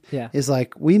time with. Yeah. Is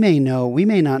like we may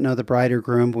not know the bride or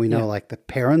groom, but we know like the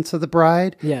parents of the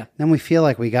bride. Yeah. Then we feel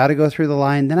like we got to go through the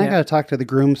line. Then I got to talk to the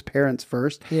groom's parents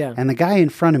first. Yeah. And the guy in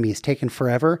front of me is taking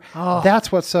forever. Oh.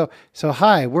 That's what's so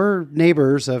hi, we're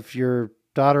neighbors of your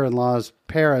daughter-in-law's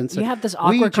parents. You have this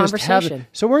awkward conversation.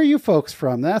 So where are you folks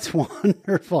from? That's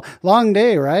wonderful. Long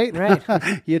day, right?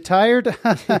 Right. You tired?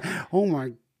 Oh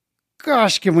my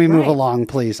gosh, can we move along,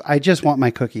 please? I just want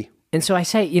my cookie. And so I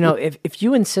say, if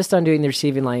you insist on doing the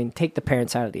receiving line, take the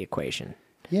parents out of the equation.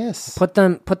 Yes. Put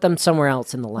them somewhere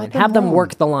else in the line. Have them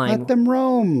work the line. Let them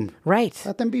roam. Right.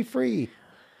 Let them be free.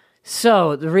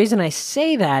 So the reason I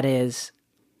say that is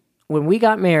when we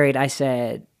got married, I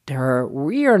said to her,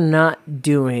 we are not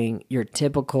doing your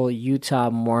typical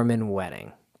Utah Mormon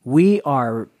wedding. We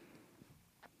are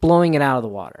blowing it out of the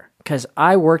water. Because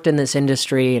I worked in this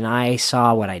industry and I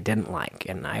saw what I didn't like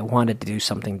and I wanted to do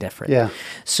something different. Yeah.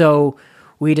 So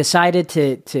we decided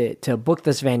to book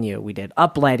this venue. We did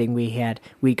uplighting.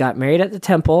 We got married at the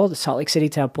temple, the Salt Lake City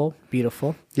Temple,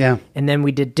 beautiful. Yeah. And then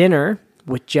we did dinner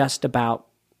with just about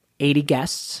 80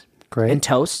 guests Great. and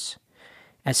toasts.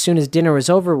 As soon as dinner was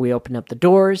over, we opened up the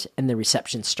doors and the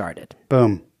reception started.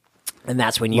 Boom. And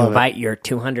that's when you invite your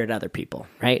 200 other people,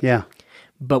 right? Yeah.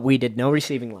 But we did no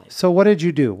receiving lines. So what did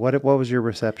you do? What was your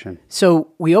reception? So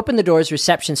we open the doors,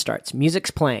 reception starts, music's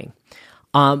playing.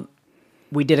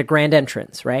 We did a grand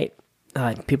entrance, right?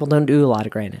 People don't do a lot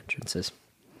of grand entrances.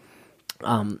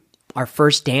 Our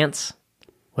first dance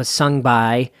was sung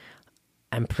by,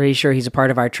 I'm pretty sure he's a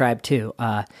part of our tribe too,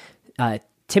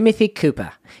 Timothy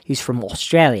Cooper. He's from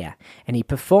Australia, and he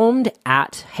performed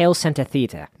at Hail Center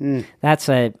Theatre. That's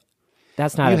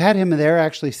not You had him there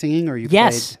actually singing, or you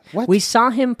Yes. played? What? We saw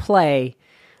him play,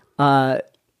 Harry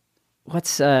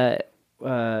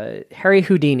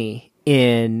Houdini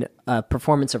in a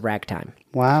performance of Ragtime.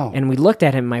 Wow. And we looked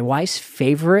at him. My wife's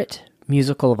favorite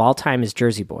musical of all time is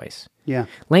Jersey Boys. Yeah.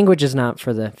 Language is not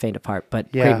for the faint of heart, but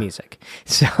Yeah. great music.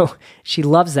 So she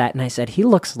loves that. And I said, he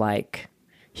looks like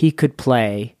he could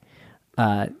play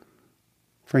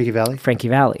Frankie Valli? Frankie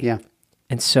Valli. Yeah.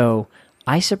 And so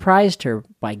I surprised her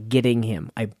by getting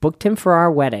him. I booked him for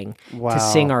our wedding Wow. to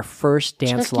sing our first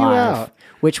dance Check you live, out.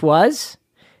 which was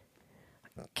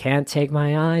Can't Take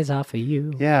My Eyes Off of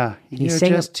You. Yeah. He You're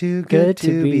sang just too good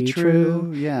to be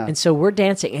true. Yeah. And so we're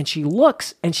dancing, and she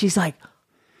looks, and she's like,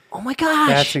 oh my gosh.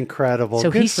 That's incredible. So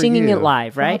Good he's for singing you. it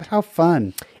live, right? How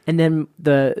fun. And then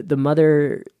the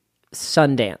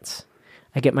mother-son dance.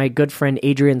 I get my good friend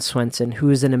Adrienne Swenson, who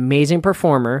is an amazing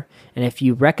performer. And if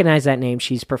you recognize that name,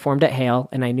 she's performed at Hale,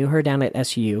 and I knew her down at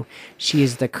SU. She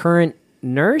is the current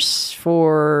nurse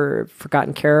for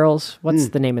Forgotten Carols. What's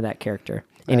the name of that character?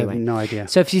 Anyway. I have no idea.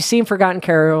 So if you've seen Forgotten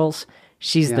Carols,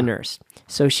 she's Yeah. the nurse.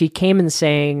 So she came and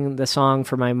sang the song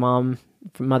for my mom,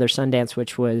 for Mother-Son Dance,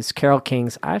 which was Carole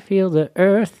King's I Feel the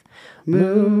Earth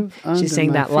Move. She under sang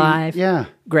my that feet. live. Yeah.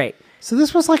 Great. So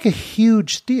this was like a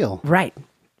huge deal. Right.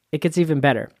 It gets even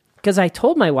better. Because I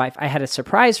told my wife I had a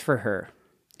surprise for her.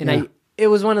 And Yeah. it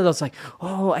was one of those like,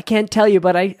 oh, I can't tell you,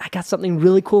 but I got something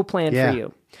really cool planned Yeah. for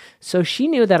you. So she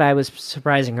knew that I was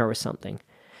surprising her with something.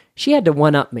 She had to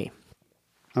one-up me.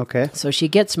 Okay. So she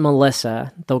gets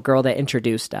Melissa, the girl that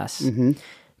introduced us, Mm-hmm.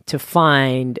 to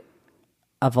find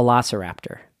a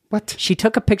velociraptor. What? She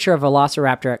took a picture of a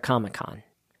velociraptor at Comic-Con,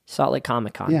 Salt Lake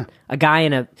Comic-Con. Yeah. A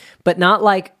guy but not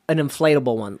like an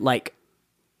inflatable one, like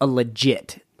a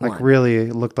legit Like one. really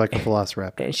it looked like a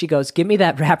velociraptor. And she goes, give me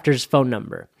that raptor's phone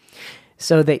number.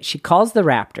 So she calls the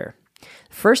raptor.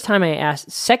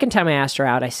 Second time I asked her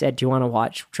out, I said, do you want to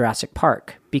watch Jurassic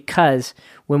Park? Because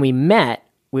when we met,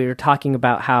 we were talking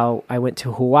about how I went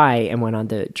to Hawaii and went on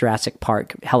the Jurassic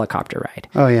Park helicopter ride.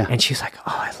 Oh, yeah. And she's like, oh,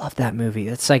 I love that movie.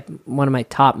 That's like one of my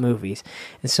top movies.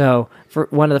 And so for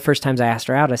one of the first times I asked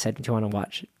her out, I said, do you want to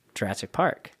watch Jurassic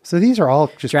Park? So these are all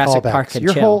just Jurassic callbacks. Park and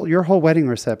your chill. your whole wedding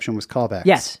reception was callbacks.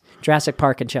 Yes, Jurassic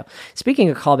Park and chill. Speaking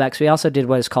of callbacks, we also did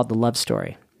what is called the love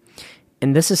story.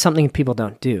 And this is something people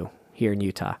don't do here in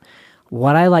Utah.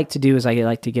 What I like to do is I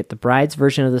like to get the bride's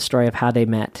version of the story of how they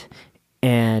met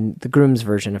and the groom's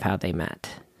version of how they met.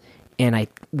 And I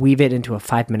weave it into a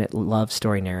 5-minute love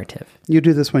story narrative. You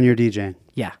do this when you're DJing.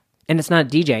 Yeah. And it's not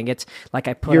DJing. It's like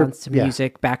I put on some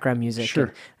music, background music. Sure.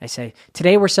 And I say,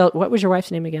 today we're what was your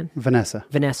wife's name again? Vanessa.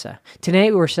 Vanessa.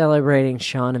 Today we're celebrating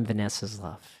Sean and Vanessa's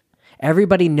love.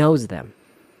 Everybody knows them.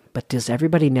 But does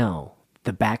everybody know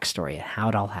the backstory and how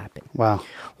it all happened? Wow.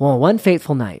 Well, one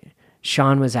fateful night,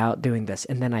 Sean was out doing this,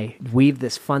 and then I weave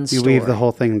this fun You story. weave the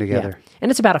whole thing Yeah. together. And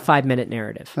it's about a 5-minute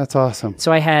narrative. That's awesome.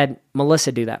 So I had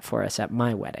Melissa do that for us at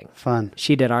my wedding. Fun.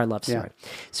 She did our love story.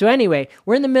 So anyway,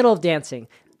 we're in the middle of dancing.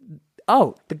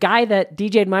 Oh, the guy that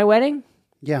DJ'd my wedding?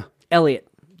 Yeah. Elliot,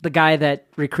 the guy that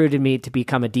recruited me to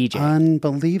become a DJ.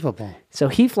 Unbelievable. So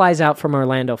he flies out from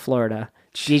Orlando, Florida,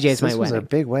 DJs my This was wedding. a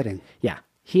big wedding. Yeah.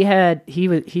 He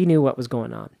knew what was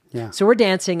going on. Yeah. So we're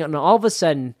dancing, and all of a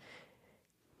sudden,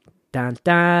 dun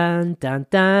dun dun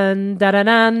dun dun dun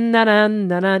dun dun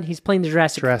dun dun. He's playing the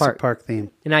Jurassic Park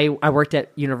theme. And I worked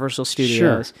at Universal Studios.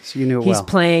 Sure. So you knew it He's well.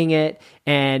 playing it,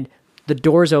 and the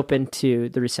doors open to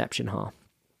the reception hall.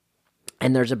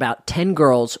 And there's about 10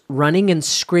 girls running and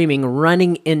screaming,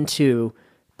 running into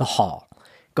the hall,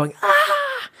 going,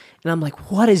 ah! And I'm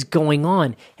like, what is going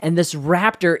on? And this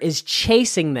raptor is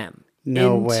chasing them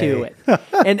No into way. it.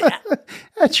 And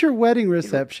At your wedding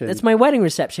reception. it's my wedding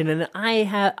reception, and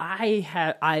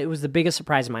it was the biggest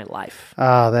surprise of my life.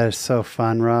 Oh, that is so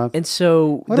fun, Rob. And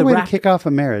so What a way to kick off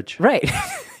a marriage. right.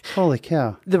 Holy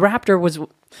cow. The raptor was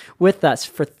with us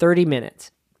for 30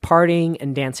 minutes, partying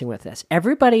and dancing with us.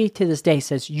 Everybody to this day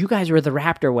says, you guys were the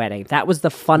Raptor wedding. That was the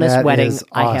funnest wedding is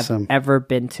I have awesome. ever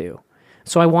been to.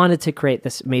 So I wanted to create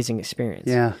this amazing experience.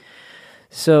 Yeah.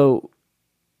 So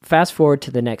fast forward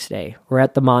to the next day. We're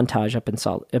at the Montage up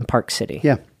in Park City.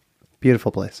 Yeah.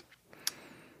 Beautiful place.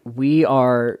 We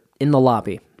are in the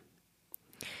lobby.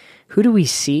 Who do we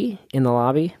see in the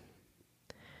lobby?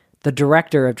 The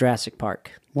director of Jurassic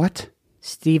Park, What?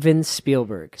 Steven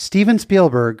Spielberg. Steven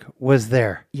Spielberg was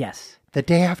there Yes. the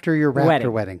day after your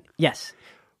Raptor wedding. Yes.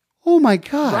 Oh my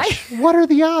gosh. What are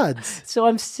the odds? So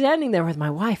I'm standing there with my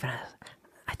wife, and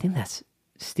I think that's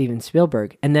Steven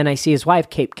Spielberg. And then I see his wife,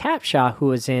 Kate Capshaw, who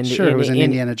was in, Sure, who was in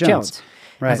Indiana Jones.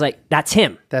 I was like, that's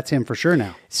him. That's him for sure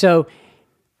now. So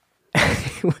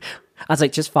I was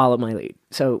like, just follow my lead.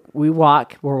 So we're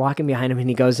walking behind him, and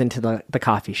he goes into the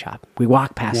coffee shop. We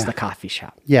walk past the coffee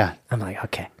shop. Yeah. I'm like,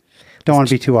 okay, Don't want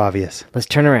to be too obvious. let's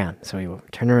turn around. So we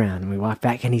turn around, and we walk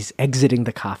back, and he's exiting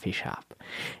the coffee shop.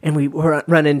 And we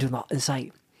run into him. It's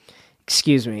like,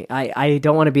 excuse me, I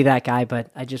don't want to be that guy, but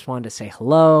I just wanted to say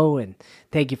hello and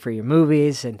thank you for your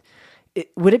movies. And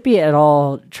would it be at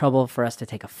all trouble for us to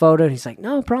take a photo? And he's like,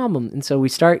 no problem. And so we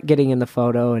start getting in the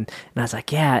photo, and I was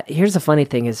like, yeah, here's the funny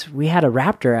thing is we had a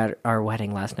Raptor at our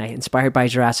wedding last night inspired by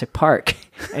Jurassic Park.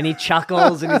 And he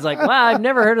chuckles, and he's like, wow, I've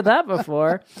never heard of that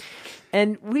before.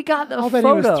 And we got the I'll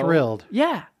photo. bet he was thrilled.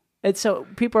 Yeah. And so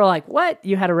people are like, what?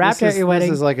 You had a Raptor at your wedding?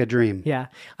 This is like a dream. Yeah.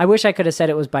 I wish I could have said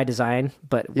it was by design,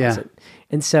 but it wasn't.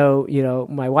 And so,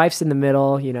 my wife's in the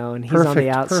middle, and he's on the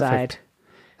outside. Perfect.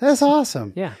 That's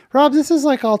awesome. Yeah. Rob, this is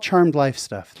like all charmed life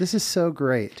stuff. This is so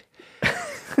great.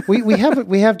 we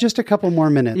have just a couple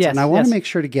more minutes, Yes, and I want to yes. make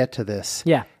sure to get to this.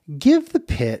 Yeah. Give the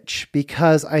pitch,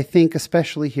 because I think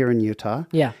especially here in Utah,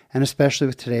 Yeah. and especially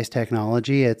with today's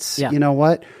technology, it's, Yeah. you know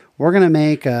what? We're going to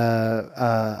make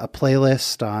a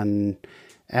playlist on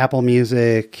Apple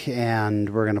Music, and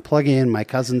we're going to plug in my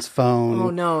cousin's phone.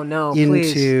 Oh, no, into,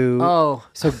 please. Oh.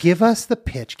 So give us the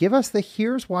pitch. Give us the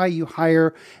here's why you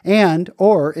hire,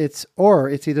 or it's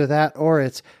either that or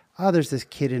it's, there's this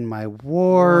kid in my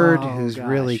ward who's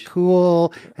really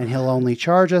cool, and he'll only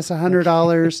charge us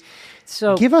 $100.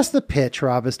 So Give us the pitch,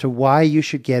 Rob, as to why you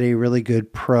should get a really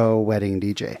good pro wedding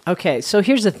DJ. okay, so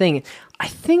here's the thing. I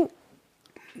think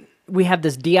we have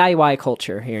this DIY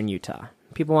culture here in Utah.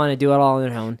 People want to do it all on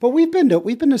their own. But we've been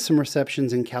to some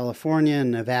receptions in California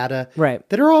and Nevada, Right.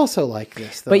 that are also like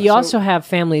this. Though. But you So- also have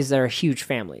families that are huge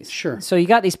families. Sure. So you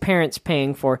got these parents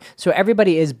paying for, so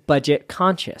everybody is budget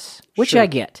conscious, which Sure. I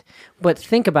get. But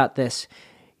think about this.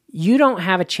 You don't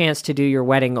have a chance to do your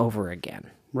wedding over again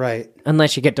right.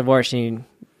 unless you get divorced and you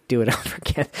do it over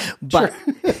again. But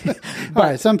All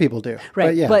right, some people do. right,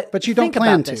 But yeah, but you don't think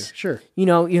plan about to. this. Sure.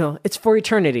 It's for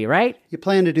eternity, right? You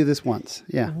plan to do this once.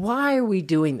 Yeah. Why are we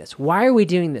doing this? Why are we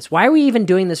doing this? Why are we even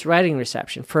doing this wedding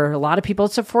reception? For a lot of people,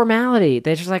 it's a formality.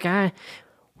 They're just like,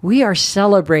 we are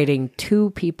celebrating two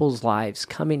people's lives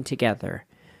coming together.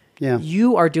 Yeah.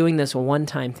 You are doing this a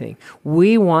one-time thing.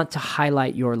 We want to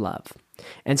highlight your love.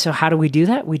 And so how do we do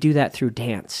that? We do that through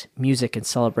dance, music, and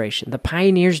celebration. The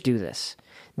pioneers do this.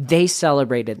 They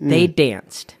celebrated. They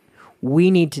danced.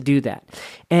 We need to do that.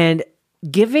 And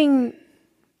giving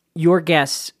your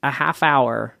guests a half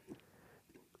hour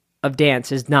of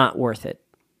dance is not worth it.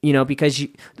 Because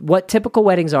what typical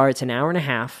weddings are, it's an hour and a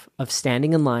half of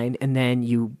standing in line, and then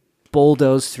you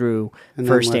bulldoze through And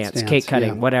then first let's dance, dance, cake cutting,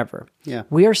 yeah. whatever. Yeah.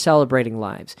 We are celebrating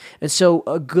lives. And so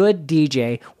a good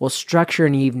DJ will structure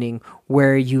an evening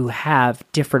where you have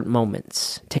different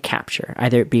moments to capture,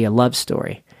 either it be a love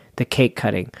story, the cake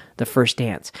cutting, the first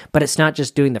dance. But it's not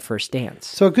just doing the first dance.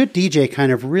 So a good DJ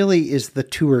kind of really is the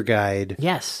tour guide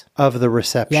Yes. of the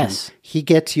reception. Yes. He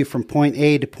gets you from point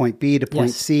A to point B to point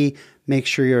Yes. C. Make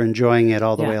sure you're enjoying it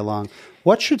all the Yeah. way along.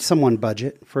 What should someone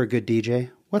budget for a good DJ?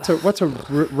 What's a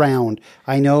round?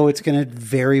 I know it's going to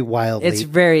vary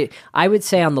wildly. I would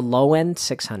say on the low end,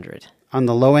 600. On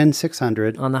the low end,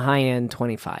 600. On the high end,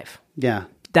 25. Yeah.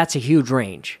 That's a huge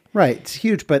range. Right. It's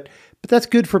huge, but that's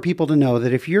good for people to know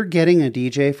that if you're getting a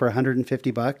DJ for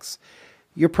 $150,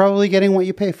 you're probably getting what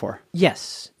you pay for.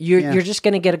 Yes. You're just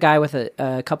going to get a guy with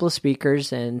a couple of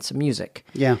speakers and some music.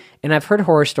 Yeah. And I've heard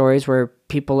horror stories where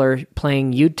people are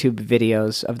playing YouTube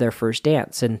videos of their first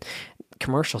dance and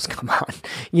commercials come on,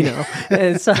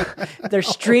 and so they're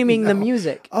streaming the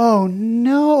music. Oh,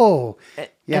 no.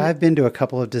 Yeah, I've been to a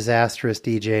couple of disastrous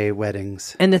DJ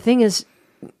weddings. And the thing is,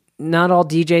 not all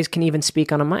DJs can even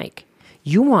speak on a mic.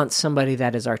 You want somebody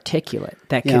that is articulate,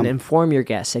 that can inform your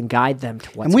guests and guide them to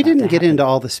what's And we about didn't to get happen. into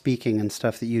all the speaking and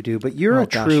stuff that you do, but you're a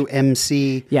gosh. true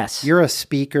MC. Yes. You're a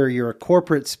speaker. You're a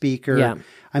corporate speaker. Yeah.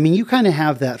 I mean, you kind of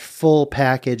have that full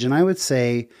package. And I would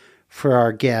say for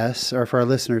our guests or for our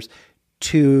listeners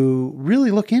to really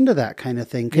look into that kind of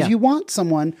thing, because Yeah. you want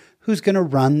someone who's going to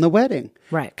run the wedding.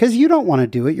 Right. Because you don't want to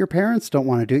do it. Your parents don't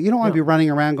want to do it. You don't want to be running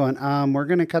around going, we're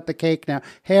going to cut the cake now.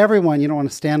 Hey, everyone, you don't want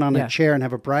to stand on Yeah. a chair and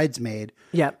have a bridesmaid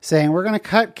Yep. saying, we're going to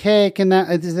cut cake and that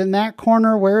is in that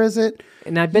corner. Where is it?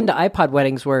 And I've been to iPod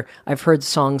weddings where I've heard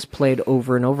songs played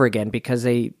over and over again because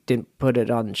they didn't put it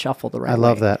on shuffle the right way. I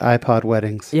love that. iPod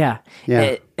weddings. Yeah.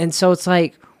 Yeah. And so it's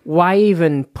like, why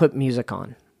even put music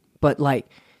on? But like,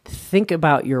 think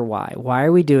about your why. Why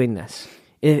are we doing this?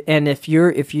 And if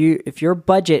your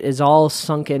budget is all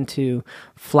sunk into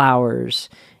flowers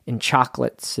and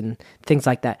chocolates and things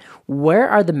like that, where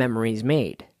are the memories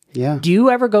made? Yeah. Do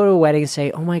you ever go to a wedding and say,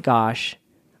 "Oh my gosh,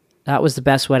 that was the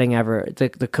best wedding ever. The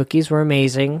cookies were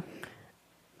amazing.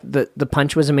 The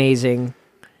punch was amazing.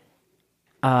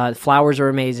 Flowers were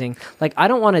amazing." Like, I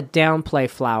don't want to downplay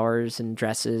flowers and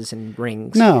dresses and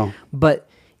rings. No. But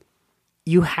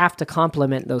you have to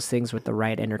complement those things with the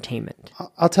right entertainment.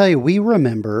 I'll tell you, we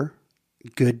remember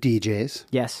good DJs.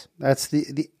 Yes. That's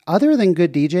the other than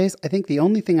good DJs, I think the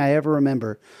only thing I ever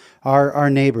remember are our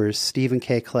neighbors, Steve and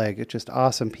Kay Clegg, just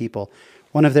awesome people.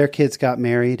 One of their kids got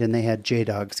married and they had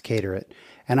J-Dogs cater it.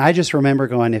 And I just remember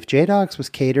going, if J-Dogs was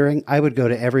catering, I would go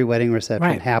to every wedding reception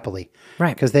Right. happily.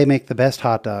 Right. Because they make the best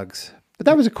hot dogs. But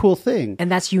that was a cool thing.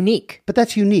 And that's unique. But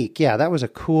that's unique. Yeah, that was such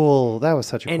a cool And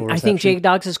reception. I think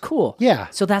J-Dogs is cool. Yeah.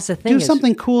 So that's the thing. Do is-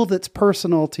 something cool that's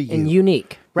personal to you. and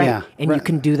unique. Right. Yeah. And you Right.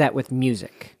 can do that with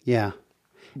music. Yeah.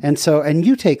 And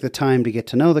you take the time to get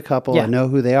to know the couple Yeah. and know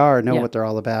who they are, know Yeah. what they're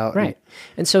all about. Right.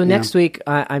 And so next week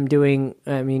I'm doing,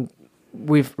 I mean,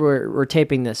 we're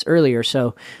taping this earlier,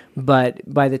 so, but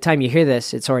by the time you hear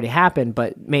this, it's already happened,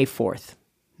 but May 4th.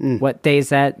 What day is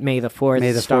that? May the 4th.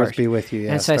 May the Star 4th be with you.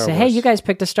 Yeah, and so I Star said, hey, Wars. you guys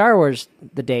picked a Star Wars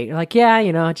the date. You're like, yeah,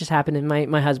 it just happened, and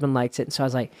my husband likes it. And so I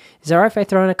was like, is it all right if I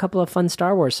throw in a couple of fun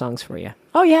Star Wars songs for you?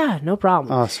 Oh, yeah, no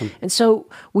problem. Awesome. And so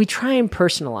we try and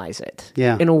personalize it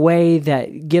Yeah. in a way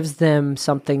that gives them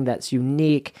something that's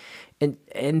unique.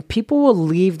 And people will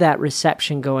leave that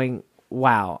reception going,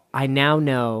 wow, I now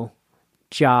know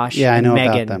Josh Yeah, I and know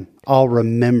Megan. about them. I'll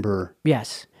remember.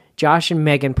 Yes. Josh and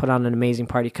Megan put on an amazing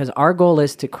party because our goal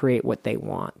is to create what they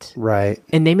want. Right.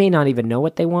 And they may not even know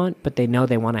what they want, but they know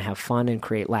they want to have fun and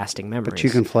create lasting memories. But you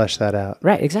can flesh that out.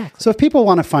 Right, exactly. So if people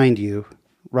want to find you,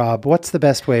 Rob, what's the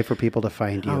best way for people to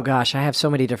find you? Oh gosh, I have so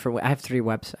many different I have 3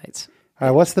 websites. All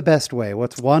right, what's the best way?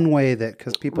 What's one way that,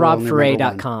 because people only remember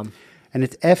one. RobFerre.com. And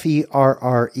it's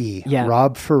Ferre, Yeah.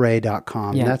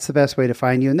 robferre.com. Yeah. That's the best way to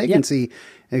find you. And they can see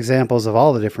examples of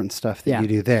all the different stuff that Yeah. you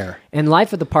do there. And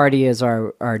Life of the Party is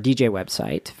our DJ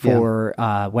website for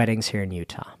weddings here in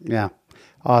Utah. Yeah.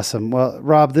 Awesome. Well,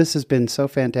 Rob, this has been so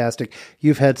fantastic.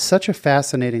 You've had such a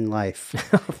fascinating life.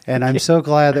 And I'm so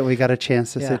glad that we got a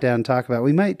chance to Yeah. sit down and talk about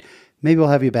it. Maybe we'll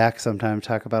have you back sometime to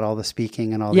talk about all the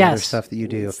speaking and all the other stuff that you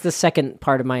do. It's the second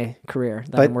part of my career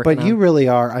that I'm working But on. you really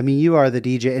are. I mean, you are the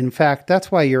DJ. In fact,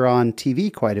 that's why you're on TV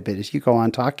quite a bit, is you go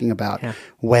on talking about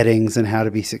weddings and how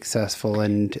to be successful.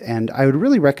 And I would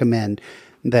really recommend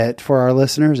that for our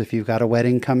listeners, if you've got a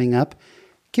wedding coming up,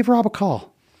 give Rob a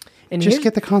call. And Just here's-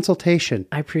 get the consultation.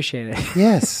 I appreciate it.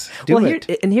 Yes, do it.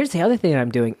 And here's the other thing that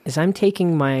I'm doing is I'm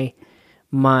taking my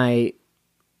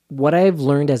what I've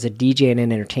learned as a DJ and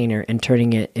an entertainer and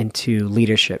turning it into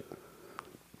leadership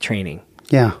training.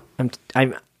 Yeah.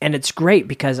 And it's great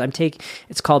because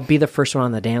it's called Be the First One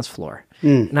on the Dance Floor.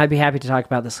 And I'd be happy to talk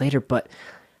about this later, but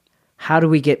how do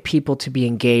we get people to be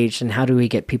engaged and how do we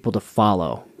get people to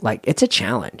follow? Like, it's a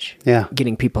challenge. Yeah.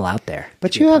 Getting people out there.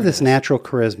 But you have this natural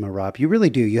charisma, Rob. You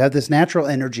really do. You have this natural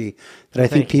energy that I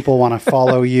think people want to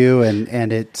follow you,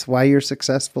 and it's why you're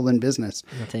successful in business.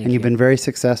 thank and you've you. been very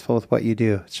successful with what you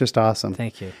do. It's just awesome.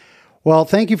 Thank you. Well,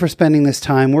 thank you for spending this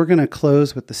time. We're going to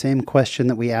close with the same question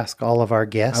that we ask all of our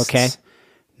guests. Okay.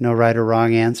 No right or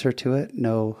wrong answer to it.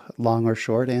 No long or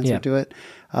short answer Yeah. to it.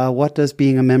 What does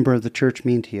being a member of the church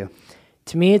mean to you?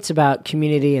 To me, it's about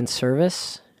community and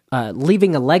service,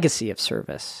 leaving a legacy of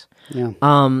service. Yeah.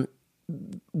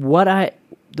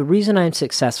 The reason I'm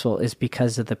successful is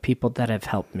because of the people that have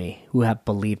helped me, who have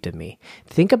believed in me.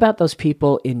 Think about those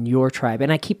people in your tribe,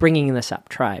 and I keep bringing this up.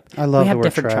 Tribe. I love we have the word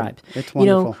different tribe. tribes. It's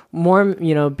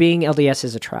wonderful. Being LDS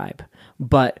is a tribe,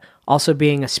 but also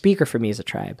being a speaker for me is a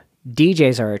tribe.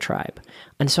 DJs are a tribe,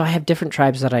 and so I have different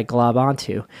tribes that I glob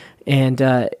onto,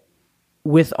 and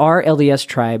with our LDS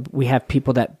tribe, we have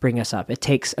people that bring us up. It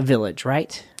takes a village,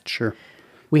 right? Sure.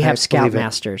 We I have believe it.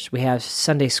 scoutmasters. We have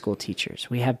Sunday school teachers.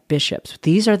 We have bishops.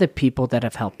 These are the people that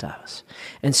have helped us.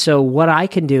 And so what I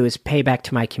can do is pay back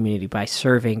to my community by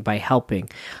serving, by helping,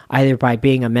 either by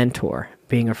being a mentor,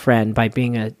 being a friend, by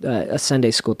being a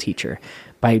Sunday school teacher,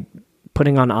 by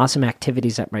putting on awesome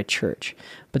activities at my church.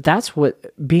 But that's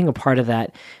what being a part of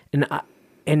that.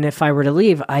 And if I were to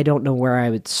leave, I don't know where I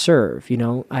would serve.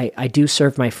 I do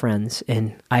serve my friends,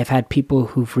 and I've had people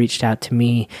who've reached out to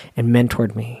me and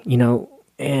mentored me,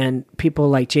 and people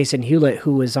like Jason Hewlett,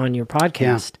 who was on your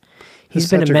podcast. He's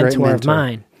been a mentor of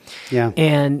mine. Yeah.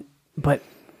 But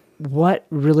what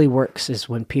really works is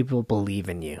when people believe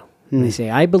in you. They say,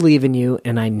 I believe in you,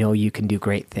 and I know you can do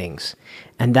great things.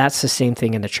 And that's the same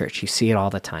thing in the church. You see it all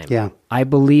the time. Yeah. I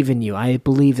believe in you. I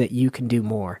believe that you can do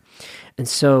more. And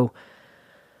so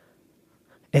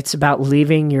it's about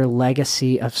leaving your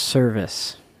legacy of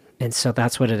service. And so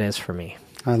that's what it is for me.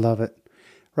 I love it.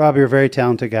 Rob, you're a very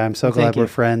talented guy. I'm so glad we're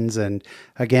friends. And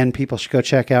again, people should go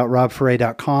check out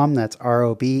robferre.com. That's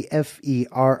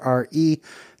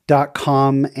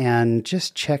ROBFERRE.com, and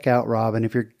just check out Rob. And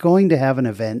if you're going to have an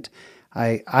event,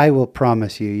 I will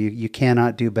promise you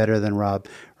cannot do better than Rob.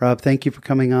 Rob, thank you for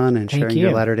coming on and sharing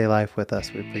your Latter-day life with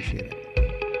us. We appreciate it.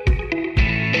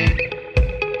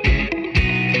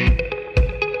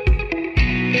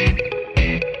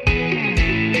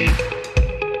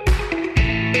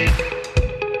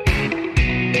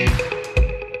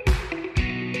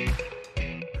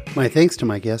 My thanks to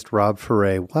my guest, Rob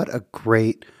Ferre. What a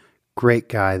great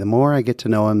guy. The more I get to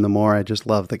know him, the more I just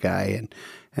love the guy.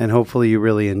 And hopefully you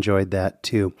really enjoyed that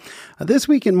too. This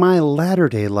week in my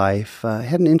latter-day life, I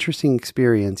had an interesting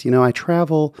experience. I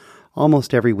travel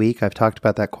almost every week. I've talked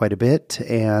about that quite a bit.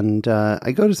 And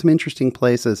I go to some interesting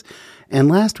places. And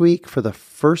last week, for the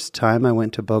first time, I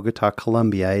went to Bogota,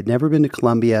 Colombia. I had never been to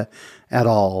Colombia at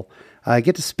all. I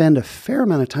get to spend a fair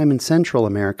amount of time in Central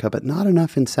America, but not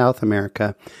enough in South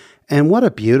America. And what a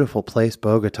beautiful place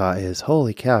Bogota is.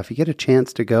 Holy cow. If you get a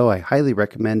chance to go, I highly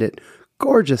recommend it.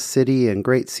 Gorgeous city and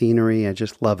great scenery. I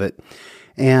just love it.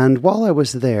 And while I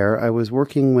was there, I was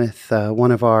working with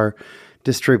one of our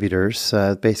distributors.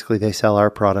 Basically, they sell our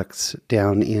products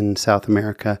down in South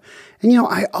America. And,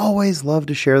 I always love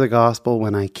to share the gospel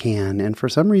when I can. And for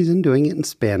some reason, doing it in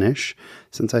Spanish,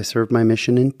 since I served my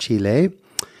mission in Chile,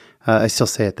 I still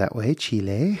say it that way,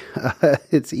 Chile.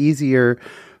 It's easier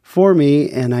for me,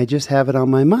 and I just have it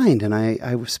on my mind. And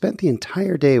I spent the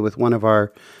entire day with one of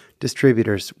our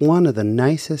distributors, one of the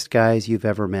nicest guys you've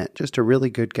ever met, just a really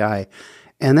good guy.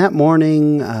 And that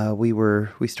morning,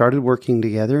 we started working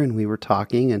together, and we were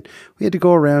talking, and we had to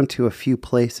go around to a few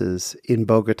places in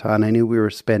Bogota, and I knew we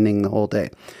were spending the whole day.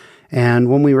 And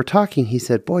when we were talking, he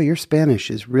said, boy, your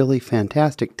Spanish is really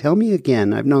fantastic. Tell me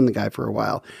again. I've known the guy for a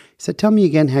while. He said, tell me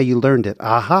again how you learned it.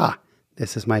 Aha,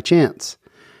 this is my chance.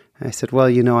 And I said, well,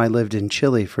 I lived in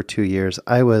Chile for 2 years.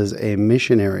 I was a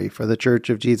missionary for the Church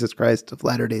of Jesus Christ of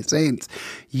Latter-day Saints.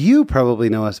 You probably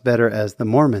know us better as the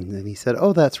Mormons. And he said,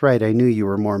 oh, that's right. I knew you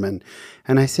were Mormon.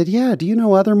 And I said, yeah, do you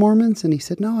know other Mormons? And he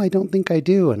said, no, I don't think I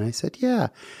do. And I said, yeah.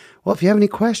 Well, if you have any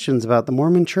questions about the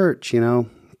Mormon Church,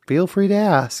 feel free to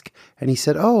ask. And he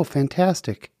said, oh,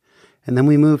 fantastic. And then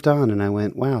we moved on, and I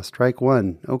went, wow, strike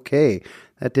one. Okay.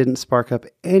 That didn't spark up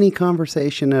any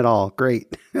conversation at all.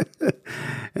 Great.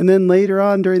 And then later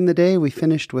on during the day, we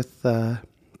finished with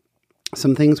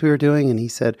some things we were doing, and he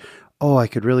said, oh, I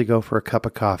could really go for a cup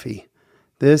of coffee.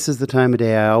 This is the time of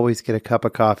day I always get a cup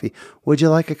of coffee. Would you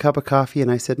like a cup of coffee?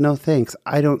 And I said, no, thanks.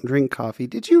 I don't drink coffee.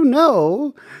 Did you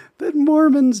know that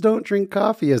Mormons don't drink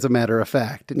coffee, as a matter of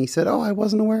fact? And he said, oh, I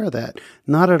wasn't aware of that.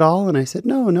 Not at all. And I said,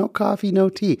 no coffee, no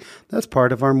tea. That's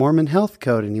part of our Mormon health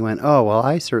code. And he went, oh, well,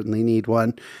 I certainly need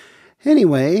one.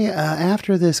 Anyway,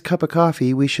 after this cup of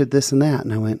coffee, we should this and that.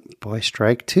 And I went, boy,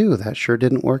 strike two. That sure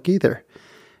didn't work either.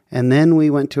 And then we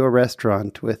went to a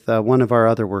restaurant with one of our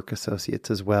other work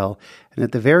associates as well. And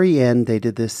at the very end, they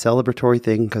did this celebratory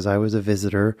thing because I was a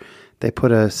visitor. They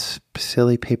put a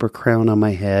silly paper crown on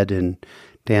my head and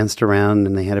danced around,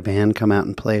 and they had a band come out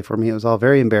and play for me. It was all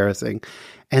very embarrassing.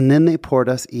 And then they poured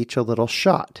us each a little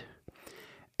shot.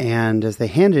 And as they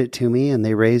handed it to me, and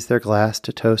they raised their glass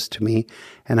to toast to me,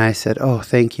 and I said, oh,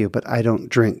 thank you, but I don't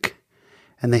drink.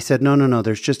 And they said, no,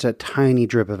 there's just a tiny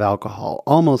drip of alcohol,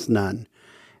 almost none.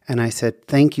 And I said,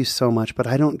 thank you so much, but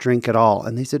I don't drink at all.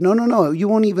 And they said, no, you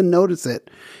won't even notice it.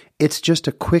 It's just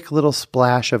a quick little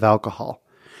splash of alcohol.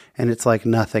 And it's like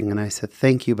nothing. And I said,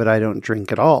 thank you, but I don't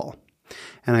drink at all.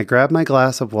 And I grabbed my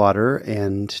glass of water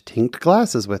and tinked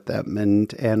glasses with them.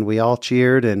 And we all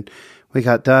cheered, and we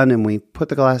got done, and we put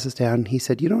the glasses down. And he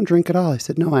said, you don't drink at all. I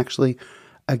said, no, actually,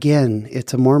 again,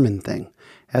 it's a Mormon thing.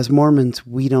 As Mormons,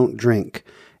 we don't drink.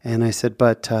 And I said,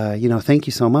 but, thank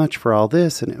you so much for all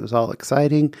this. And it was all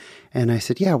exciting. And I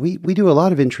said, yeah, we do a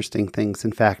lot of interesting things,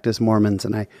 in fact, as Mormons.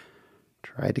 And I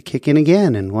tried to kick in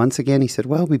again. And once again, he said,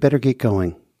 well, we better get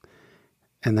going.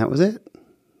 And that was it.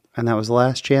 And that was the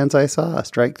last chance I saw.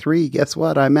 Strike 3. Guess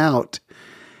what? I'm out.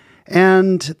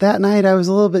 And that night I was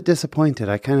a little bit disappointed.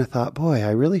 I kind of thought, boy,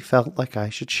 I really felt like I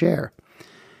should share.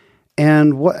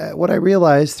 And what I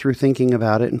realized through thinking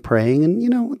about it and praying,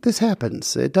 and this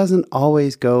happens. It doesn't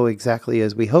always go exactly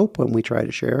as we hope when we try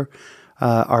to share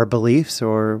our beliefs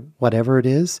or whatever it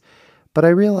is. But I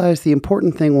realized the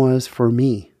important thing was for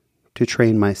me to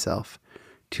train myself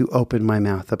to open my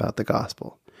mouth about the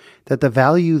gospel. That the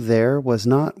value there was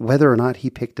not whether or not he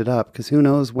picked it up, because who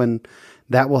knows when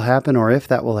that will happen or if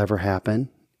that will ever happen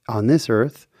on this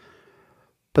earth.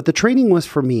 But the training was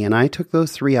for me, and I took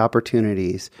those 3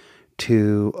 opportunities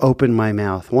to open my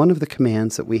mouth. One of the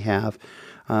commands that we have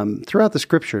throughout the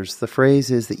scriptures, the phrase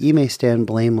is that ye may stand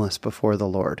blameless before the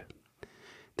Lord.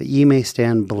 That ye may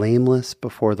stand blameless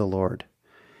before the Lord.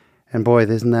 And boy,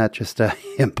 isn't that just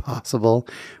impossible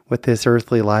with this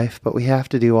earthly life? But we have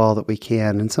to do all that we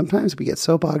can. And sometimes we get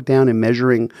so bogged down in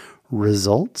measuring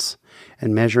results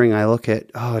and measuring. I look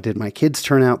at, did my kids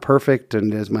turn out perfect?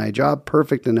 And is my job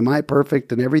perfect? And am I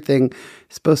perfect? And everything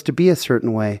is supposed to be a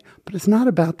certain way. But it's not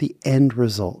about the end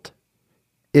result,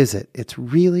 is it? It's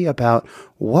really about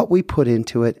what we put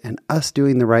into it and us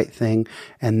doing the right thing.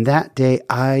 And that day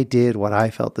I did what I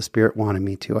felt the Spirit wanted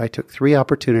me to. I took 3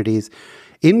 opportunities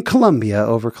in Colombia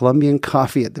over Colombian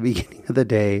coffee at the beginning of the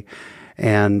day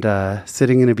and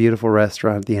sitting in a beautiful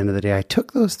restaurant at the end of the day. I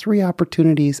took those 3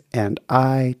 opportunities and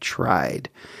I tried.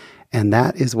 And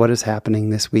that is what is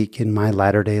happening this week in my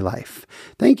latter-day life.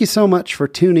 Thank you so much for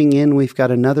tuning in. We've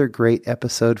got another great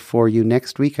episode for you.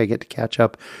 Next week, I get to catch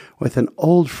up with an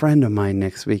old friend of mine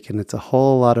next week, and it's a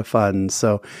whole lot of fun.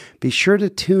 So be sure to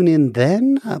tune in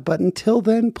then. But until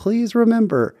then, please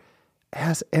remember,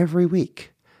 as every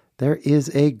week, there is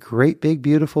a great, big,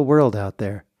 beautiful world out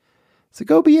there. So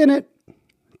go be in it,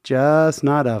 just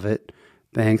not of it.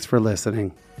 Thanks for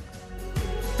listening.